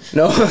feel good.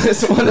 No,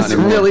 this one is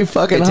really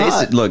fucking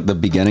hot. Look, the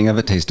beginning of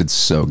it tasted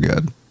so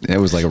good. It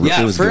was like it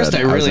at was first good.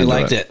 I really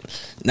liked it.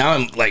 Now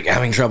I'm like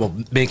having trouble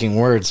making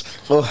words.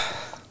 Oh,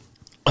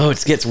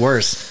 it gets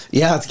worse.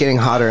 Yeah, it's getting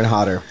hotter and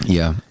hotter.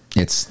 Yeah,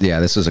 this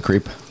is a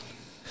creep.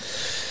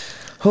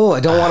 Oh,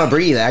 I don't want to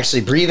breathe.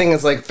 Actually, breathing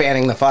is like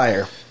fanning the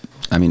fire.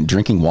 I mean,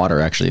 drinking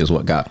water actually is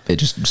what got it.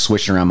 Just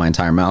switched around my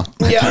entire mouth.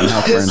 Yeah,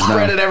 it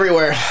spread it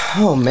everywhere.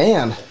 Oh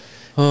man.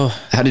 Oh,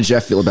 how did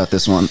Jeff feel about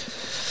this one?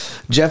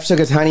 Jeff took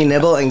a tiny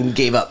nibble and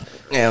gave up.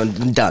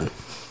 And done.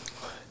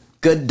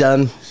 Good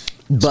done.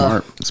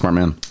 Smart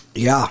man.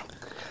 Yeah.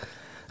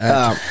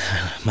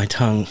 My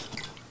tongue.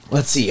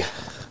 Let's see.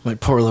 My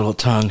poor little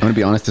tongue. I'm gonna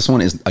be honest. This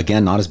one is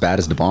again not as bad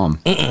as the bomb.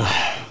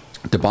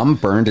 The bomb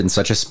burned in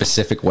such a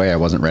specific way I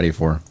wasn't ready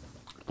for.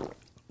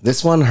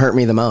 This one hurt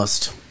me the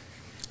most.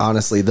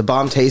 Honestly, the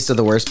bomb tasted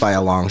the worst by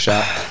a long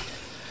shot.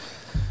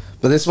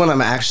 But this one,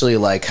 I'm actually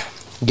like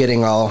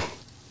getting all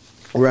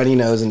runny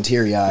nose and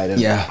teary eyed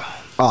and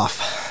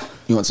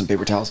off. You want some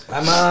paper towels?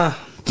 I'm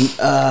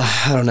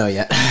I don't know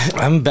yet.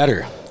 I'm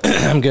better.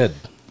 I'm good.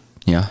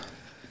 Yeah.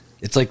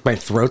 It's like my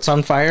throat's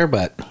on fire,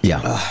 but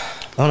Yeah.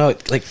 oh no,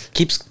 it like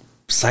keeps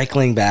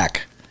cycling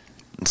back.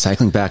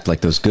 Cycling back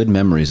like those good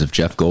memories of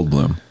Jeff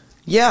Goldblum.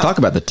 Yeah. Talk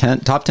about the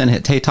top 10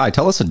 hit. Hey, Ty,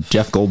 tell us a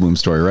Jeff Goldblum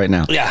story right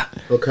now. Yeah.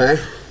 Okay.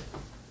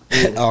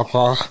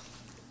 Alcohol.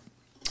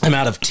 I'm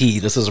out of tea.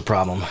 This is a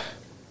problem.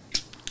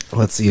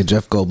 Let's see a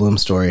Jeff Goldblum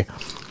story.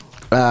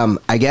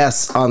 I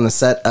guess on the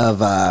set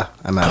of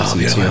I'm out of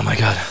tea too. Oh my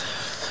god.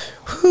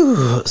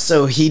 Whew.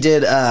 So he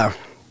did I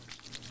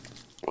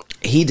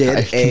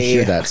can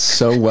hear that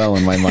so well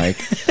in my mic.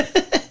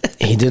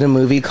 He did a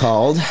movie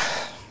called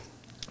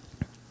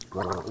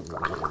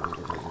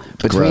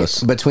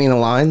Between the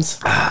Lines,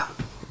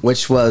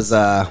 which was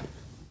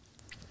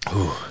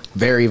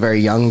very, very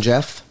young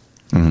Jeff.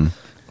 Mm-hmm.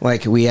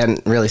 Like, we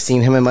hadn't really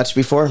seen him in much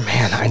before.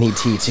 Man, I need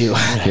tea, too.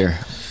 Here.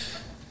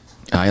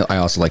 I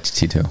also liked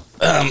tea, too.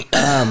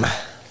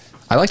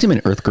 I liked him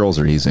in Earth Girls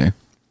Are Easy.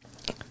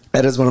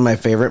 That is one of my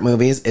favorite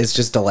movies. It's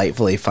just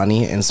delightfully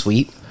funny and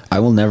sweet. I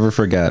will never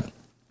forget.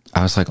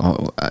 I was like,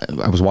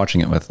 I was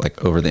watching it with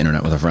like over the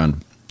internet with a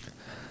friend,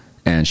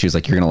 and she was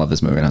like, "You're gonna love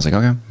this movie," and I was like,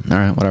 "Okay, all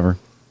right, whatever."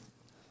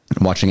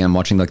 I'm watching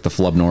like the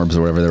Flubnorbs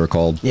or whatever they were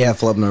called. Yeah,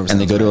 Flubnorbs. And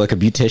they go to like a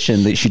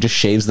beautician. She just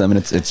shaves them, and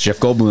it's Jeff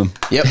Goldblum.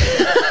 Yep.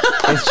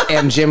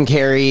 And Jim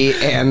Carrey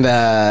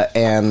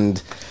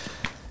and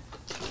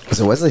was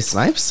it Wesley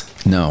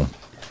Snipes? No,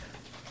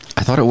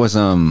 I thought it was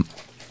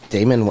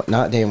Damon,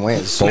 not Damon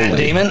Wayans. Foley. Matt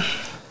Damon?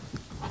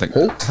 I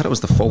thought it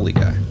was the Foley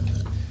guy.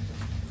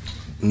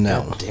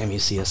 No. Oh, damn you,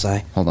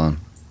 CSI. Hold on,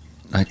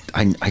 I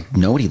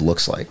know what he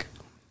looks like.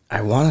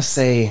 I want to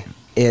say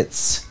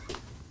it's.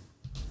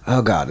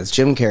 Oh God, it's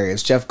Jim Carrey.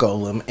 It's Jeff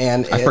Goldblum,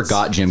 and I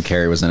forgot Jim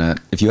Carrey was in it.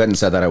 If you hadn't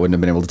said that, I wouldn't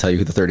have been able to tell you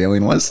who the third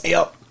alien was.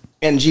 Yep.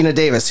 And Gina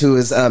Davis, who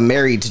is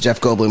married to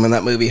Jeff Goldblum in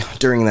that movie.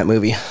 During that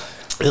movie,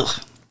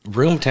 Ugh.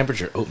 Room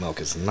temperature oat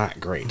milk is not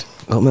great.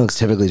 oat milk's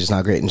typically just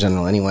not great in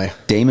general, anyway.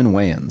 Damon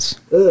Wayans.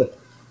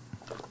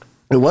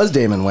 It was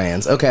Damon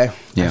Wayans. Okay.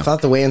 Yeah. I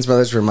thought the Wayans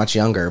brothers were much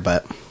younger,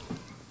 but.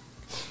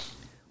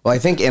 Well, I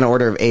think in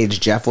order of age,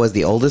 Jeff was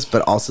the oldest,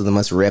 but also the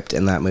most ripped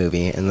in that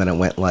movie. And then it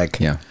went like.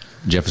 Yeah,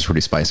 Jeff is pretty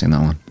spicy in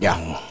that one.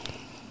 Yeah.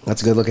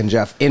 That's a good looking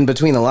Jeff. In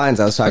Between the Lines,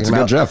 I was talking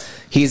about. That's a good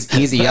Jeff.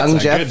 He's a young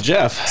That's a Jeff. good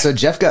Jeff. So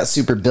Jeff got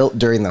super built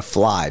during The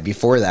Fly.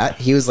 Before that,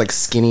 he was like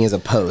skinny as a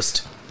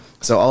post.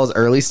 So all his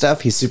early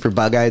stuff, he's super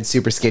bug-eyed,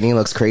 super skinny,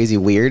 looks crazy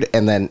weird.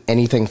 And then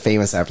anything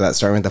famous after that,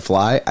 starting with The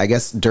Fly. I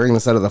guess during the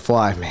set of The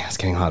Fly, man, it's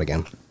getting hot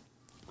again.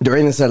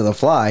 During the set of The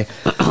Fly,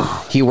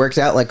 he worked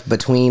out like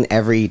between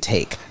every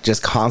take,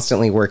 just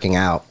constantly working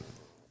out.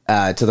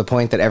 To the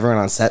point that everyone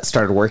on set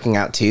started working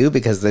out too,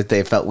 because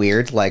they felt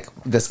weird. Like,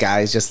 this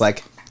guy's just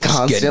like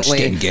constantly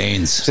getting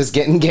gains. Just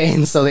getting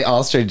gains. So they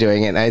all started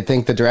doing it. And I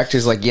think the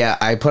director's like, yeah,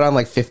 I put on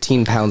like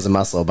 15 pounds of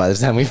muscle by the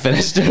time we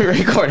finished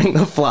recording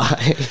The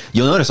Fly.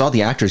 You'll notice all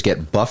the actors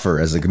get buffer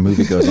as the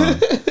movie goes on.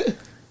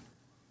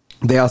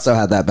 They also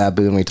had that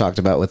baboon we talked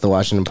about with the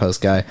Washington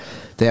Post guy.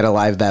 They had a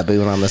live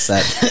baboon on the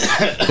set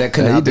that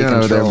could not be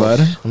controlled.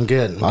 I'm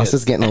good. Moss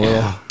is getting a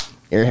little.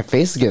 Your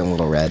face is getting a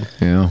little red.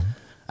 Yeah.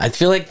 I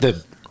feel like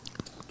the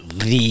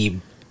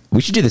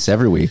We should do this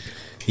every week.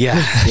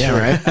 yeah Yeah,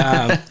 right.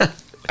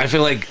 I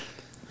feel like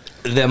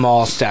them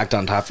all stacked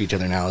on top of each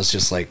other now is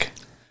just like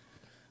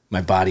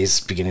my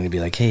body's beginning to be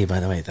like, hey, by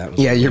the way, that was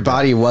Yeah, your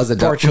body was a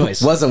poor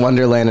choice. was a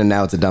wonderland, and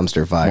now it's a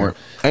dumpster fire.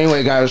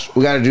 Anyway, guys,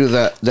 we got to do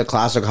the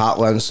classic Hot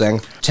Ones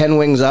thing. 10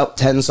 wings up,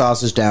 10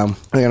 sauces down.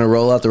 We're gonna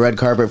roll out the red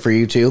carpet for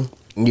you two.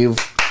 You've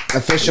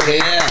officially.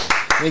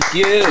 Thank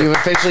you. You've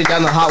officially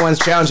done the Hot Ones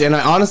challenge, and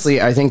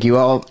I think you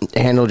all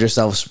handled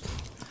yourselves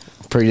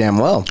pretty damn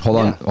well.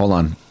 Hold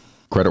on.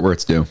 Credit where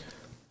it's due.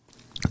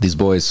 These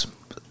boys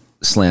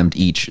slammed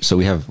each. So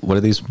we have, what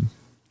are these?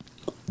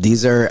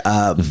 These are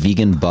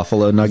vegan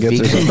buffalo nuggets.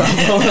 vegan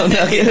buffalo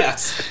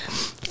nuggets.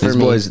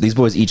 These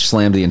boys each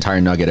slammed the entire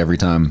nugget every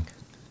time.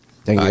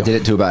 Thank you. I did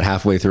it to about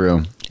halfway through,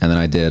 and then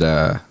I did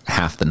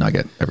half the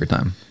nugget every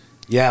time.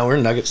 Yeah, we're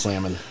nugget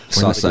slamming.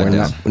 We're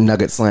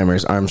Nugget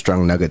slammers,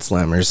 Armstrong nugget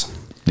slammers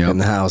in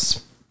the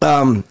house.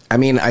 I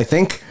mean, I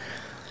think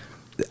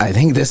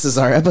this is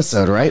our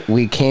episode, right?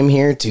 We came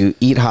here to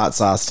eat hot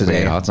sauce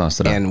today.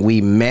 And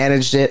we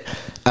managed it.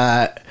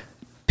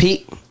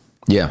 Pete.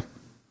 Yeah.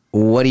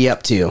 What are you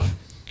up to?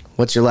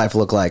 What's your life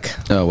look like?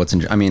 Oh,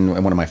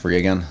 when am I free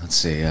again? Let's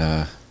see.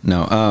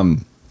 No,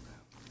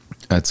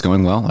 it's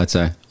going well, I'd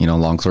say.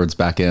 Longsword's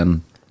back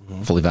in,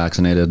 fully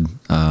vaccinated.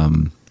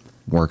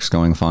 Work's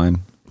going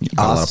fine.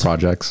 Got a lot of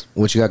projects.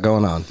 What you got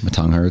going on? My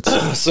tongue hurts.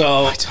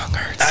 My tongue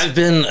hurts. I've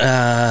been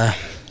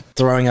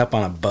throwing up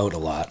on a boat a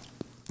lot.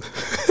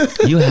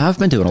 You have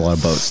been doing a lot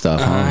of boat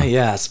stuff, huh?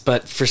 Yes,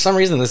 but for some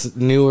reason, this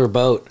newer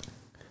boat,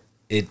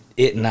 it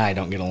and I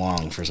don't get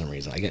along for some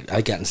reason.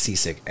 I gotten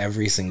seasick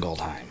every single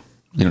time.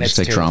 You don't just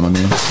take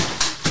Dramamine?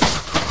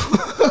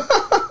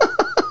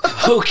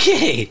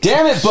 Okay.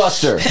 Damn it,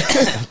 Buster.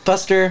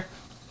 Buster.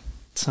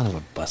 Son of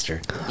a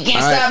Buster. You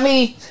can't stop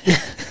me.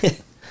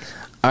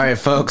 All right,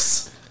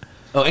 folks.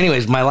 Oh,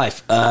 anyways, my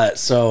life.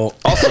 So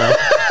also...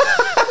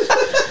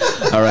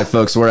 All right,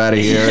 folks, we're out of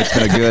here. It's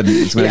been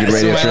a good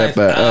radio trip.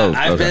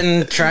 I've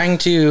been trying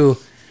to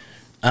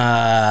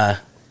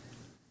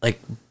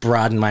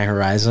broaden my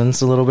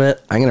horizons a little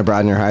bit. I'm going to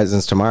broaden your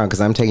horizons tomorrow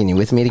because I'm taking you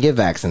with me to get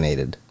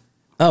vaccinated.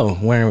 Oh,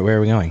 where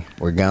are we going?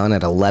 We're going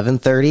at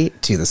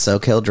 11:30 to the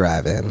Soak Hill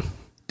Drive-In.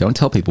 Don't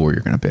tell people where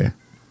you're going to be.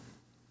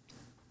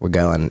 We're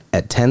going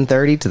at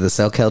 10:30 to the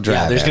Soak Hill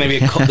Drive-In. Yeah, there's going to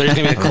be a cult.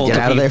 Get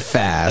out of there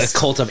fast. A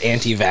cult of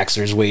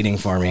anti-vaxxers waiting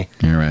for me.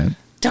 You're right.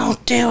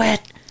 Don't do it.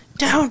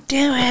 Don't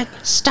do it.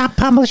 Stop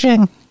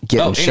publishing.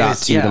 Getting shot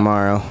to you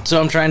tomorrow. So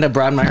I'm trying to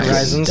broaden my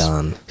horizons.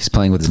 Done. He's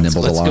playing with his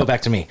nibbles a lot. Let's go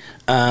back to me.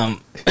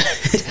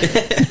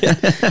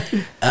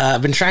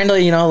 I've been trying to,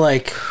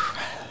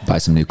 buy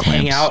some new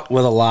clamps. hang out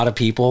with a lot of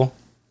people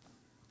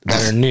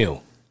that are new.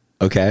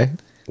 Okay.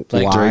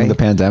 Why? During the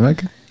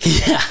pandemic?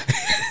 Yeah.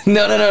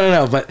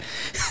 No. But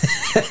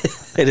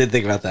I didn't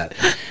think about that.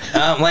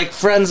 Like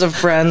friends of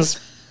friends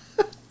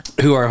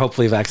who are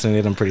hopefully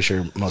vaccinated. I'm pretty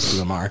sure most of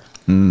them are.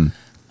 And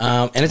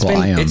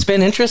it's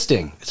been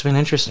interesting. It's been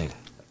interesting.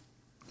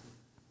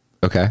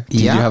 Okay. Do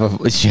you have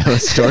a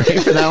story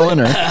for that one?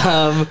 Or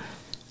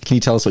can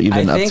you tell us what you've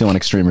been up to on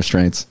Extreme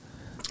Restraints?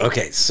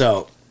 Okay,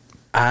 so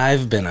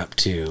I've been up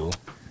to...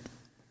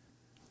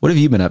 What have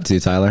you been up to,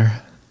 Tyler?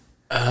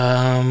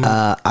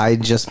 I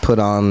just put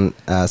on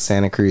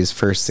Santa Cruz's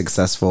first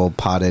successful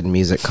potted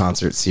music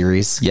concert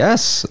series.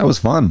 Yes, that was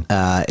fun.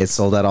 It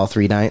sold out all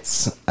 3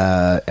 nights.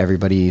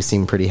 Everybody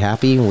seemed pretty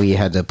happy. We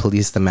had to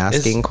police the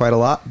masking quite a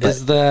lot.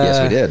 Yes,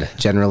 we did.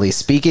 Generally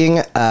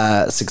speaking,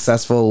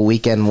 successful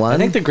weekend one. I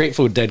think the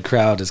Grateful Dead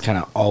crowd is kind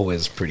of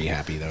always pretty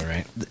happy, though,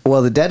 right?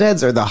 Well, the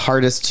Deadheads are the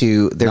hardest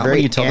to... They're Not when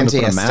very you tell them to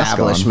put a mask on.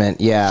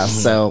 anti-establishment. Yeah,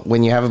 so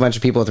when you have a bunch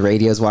of people with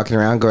radios walking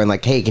around going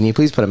like, hey, can you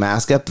please put a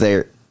mask up?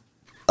 They're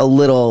a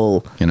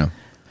little...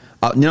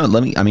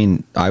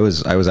 I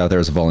was out there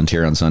as a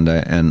volunteer on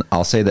Sunday, and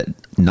I'll say that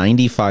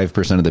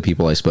 95% of the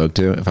people I spoke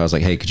to, if I was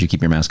like, hey, could you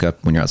keep your mask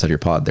up when you're outside your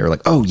pod? They were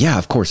like, oh yeah,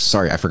 of course.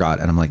 Sorry, I forgot.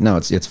 And I'm like, no,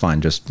 it's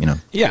fine. Just,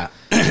 Yeah.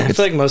 I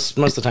feel like most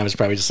of the time it's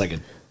probably just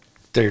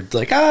they're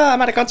like,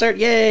 I'm at a concert,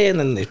 yay, and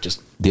then they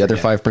just... The other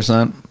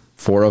 5%,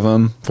 4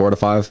 out of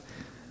 5,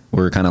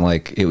 were kind of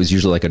like, it was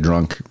usually like a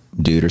drunk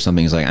dude or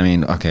something. He's like,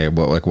 okay,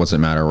 well, what's it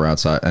matter? We're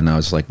outside. And I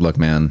was like, look,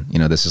 man,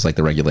 this is like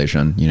the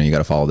regulation. You got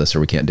to follow this or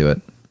we can't do it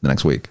the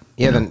next week.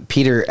 Yeah, then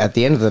Peter at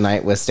the end of the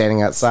night was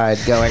standing outside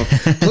going,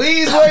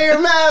 please wear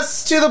your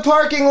masks to the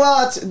parking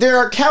lot. There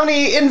are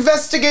county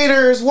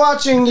investigators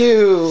watching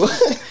you.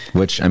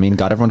 Which,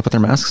 got everyone to put their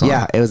masks on.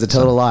 Yeah, it was a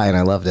total lie and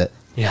I loved it.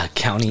 Yeah,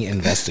 county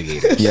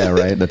investigators. Yeah,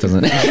 right? That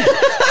doesn't...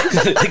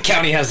 The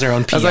county has their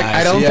own PIs. I was like,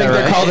 I don't think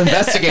they're called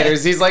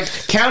investigators. He's like,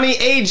 county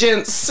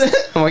agents.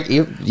 I'm like,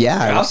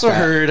 yeah. I also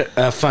heard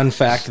a fun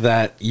fact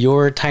that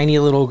your tiny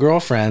little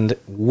girlfriend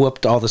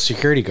whooped all the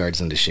security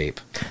guards into shape.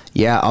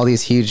 Yeah, all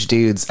these huge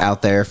dudes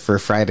out there for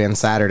Friday and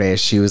Saturday.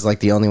 She was like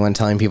the only one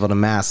telling people to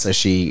mask, so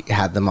she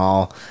had them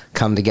all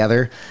come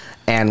together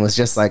and was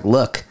just like,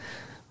 look,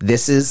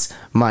 this is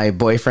my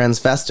boyfriend's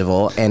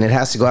festival, and it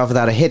has to go off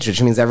without a hitch,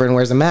 which means everyone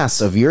wears a mask.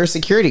 So if you're a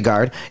security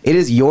guard, it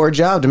is your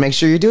job to make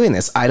sure you're doing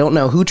this. I don't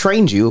know who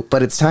trained you,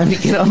 but it's time to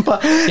get on.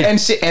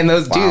 And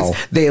those dudes,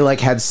 they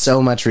had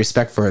so much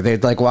respect for her.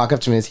 They'd walk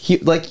up to me,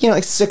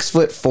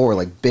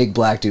 6'4", big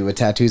black dude with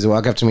tattoos. Would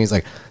walk up to me, he's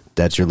like,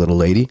 "That's your little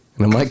lady,"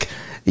 and I'm like,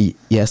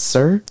 "Yes,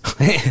 sir."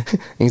 And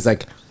he's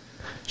like,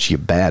 "She a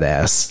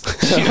badass."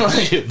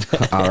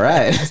 All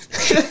right.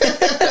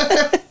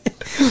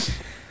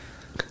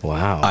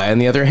 Wow. On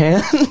the other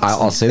hand,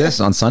 I'll say this: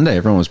 on Sunday,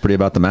 everyone was pretty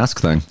about the mask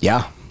thing.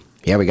 Yeah,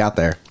 we got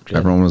there.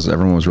 Everyone was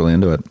really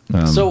into it.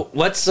 So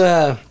what's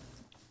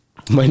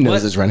My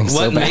nose is running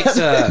so what bad. makes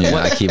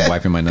I keep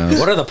wiping my nose.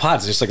 what are the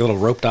pods? Just like a little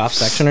roped off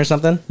section or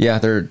something? Yeah,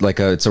 they're like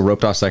it's a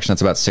roped off section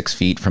that's about 6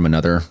 feet from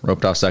another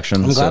roped off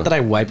section. I'm glad that I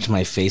wiped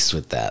my face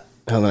with that.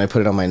 Oh, then I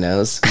put it on my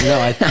nose. No,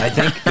 I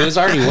think it was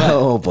already wet.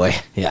 Oh boy.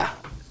 Yeah.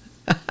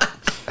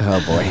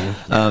 Oh boy.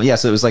 Yeah,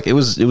 so it was like it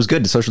was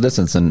good to social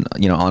distance, and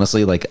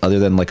honestly, like other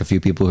than like a few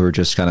people who were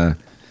just kind of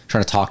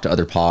trying to talk to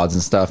other pods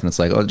and stuff, and it's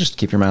like, oh, just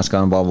keep your mask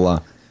on, blah blah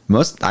blah.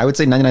 I would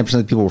say 99% of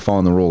the people were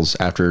following the rules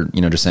after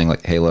just saying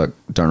like, hey, look,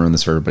 don't ruin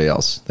this for everybody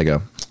else. They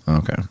go,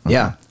 okay.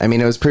 Yeah, I mean,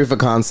 it was proof of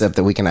concept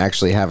that we can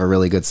actually have a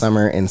really good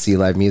summer and see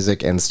live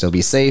music and still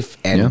be safe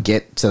and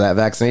get to that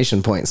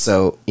vaccination point.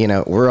 So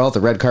we're all at the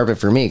red carpet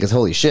for me because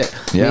holy shit,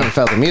 me and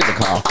Felt the Music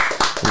Hall,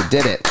 we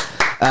did it.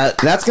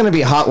 That's going to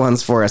be hot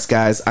ones for us,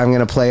 guys. I'm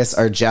going to play us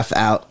our Jeff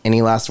out.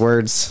 Any last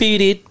words? Great.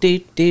 Here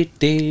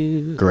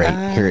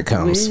it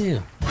comes.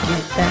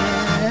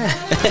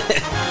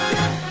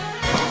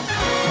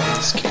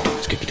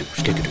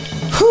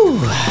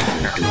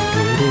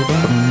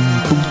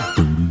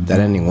 That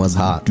ending was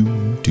hot.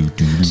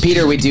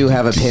 Peter, we do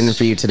have a pin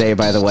for you today,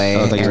 by the way,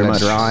 thank you very and a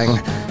much. drawing.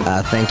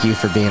 Thank you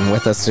for being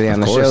with us today on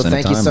the course, show.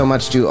 Thank you anytime. so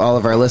much to all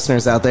of our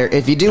listeners out there.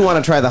 If you do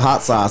want to try the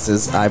hot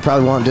sauces, I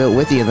probably won't do it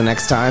with you the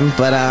next time,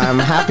 but I'm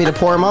happy to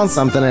pour them on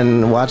something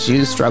and watch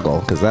you struggle,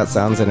 because that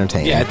sounds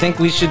entertaining. Yeah, I think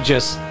we should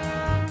just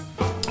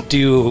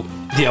do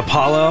the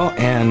Apollo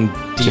and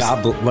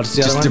Diablo. What's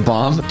the other one?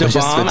 DeBomb? Just the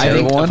DeBomb.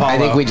 terrible one? I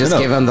think we just No.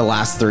 give them the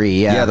last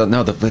three. Yeah,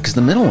 because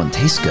the middle one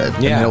tastes good.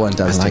 Yeah. the middle one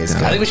does I like taste that.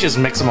 I good. think we should just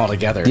mix them all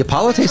together. The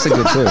Apollo tasted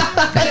good too.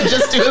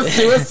 Just do a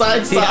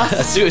suicide sauce.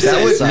 A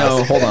suicide sauce.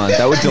 No, hold on.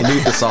 That would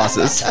dilute the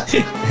sauces.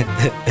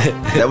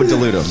 That would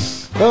dilute them.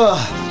 All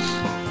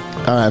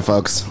right,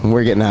 folks,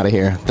 we're getting out of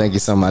here. Thank you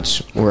so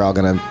much. We're all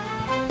gonna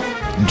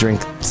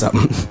drink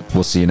something.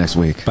 We'll see you next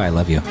week. Bye, I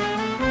love you.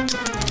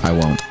 I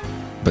won't,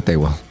 but they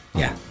will.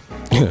 Yeah.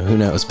 Who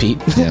knows, Pete?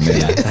 Yeah,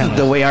 maybe.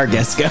 The way our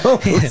guests go.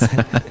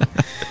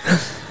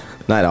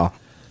 Night all.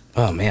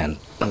 Oh, man.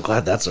 I'm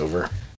glad that's over.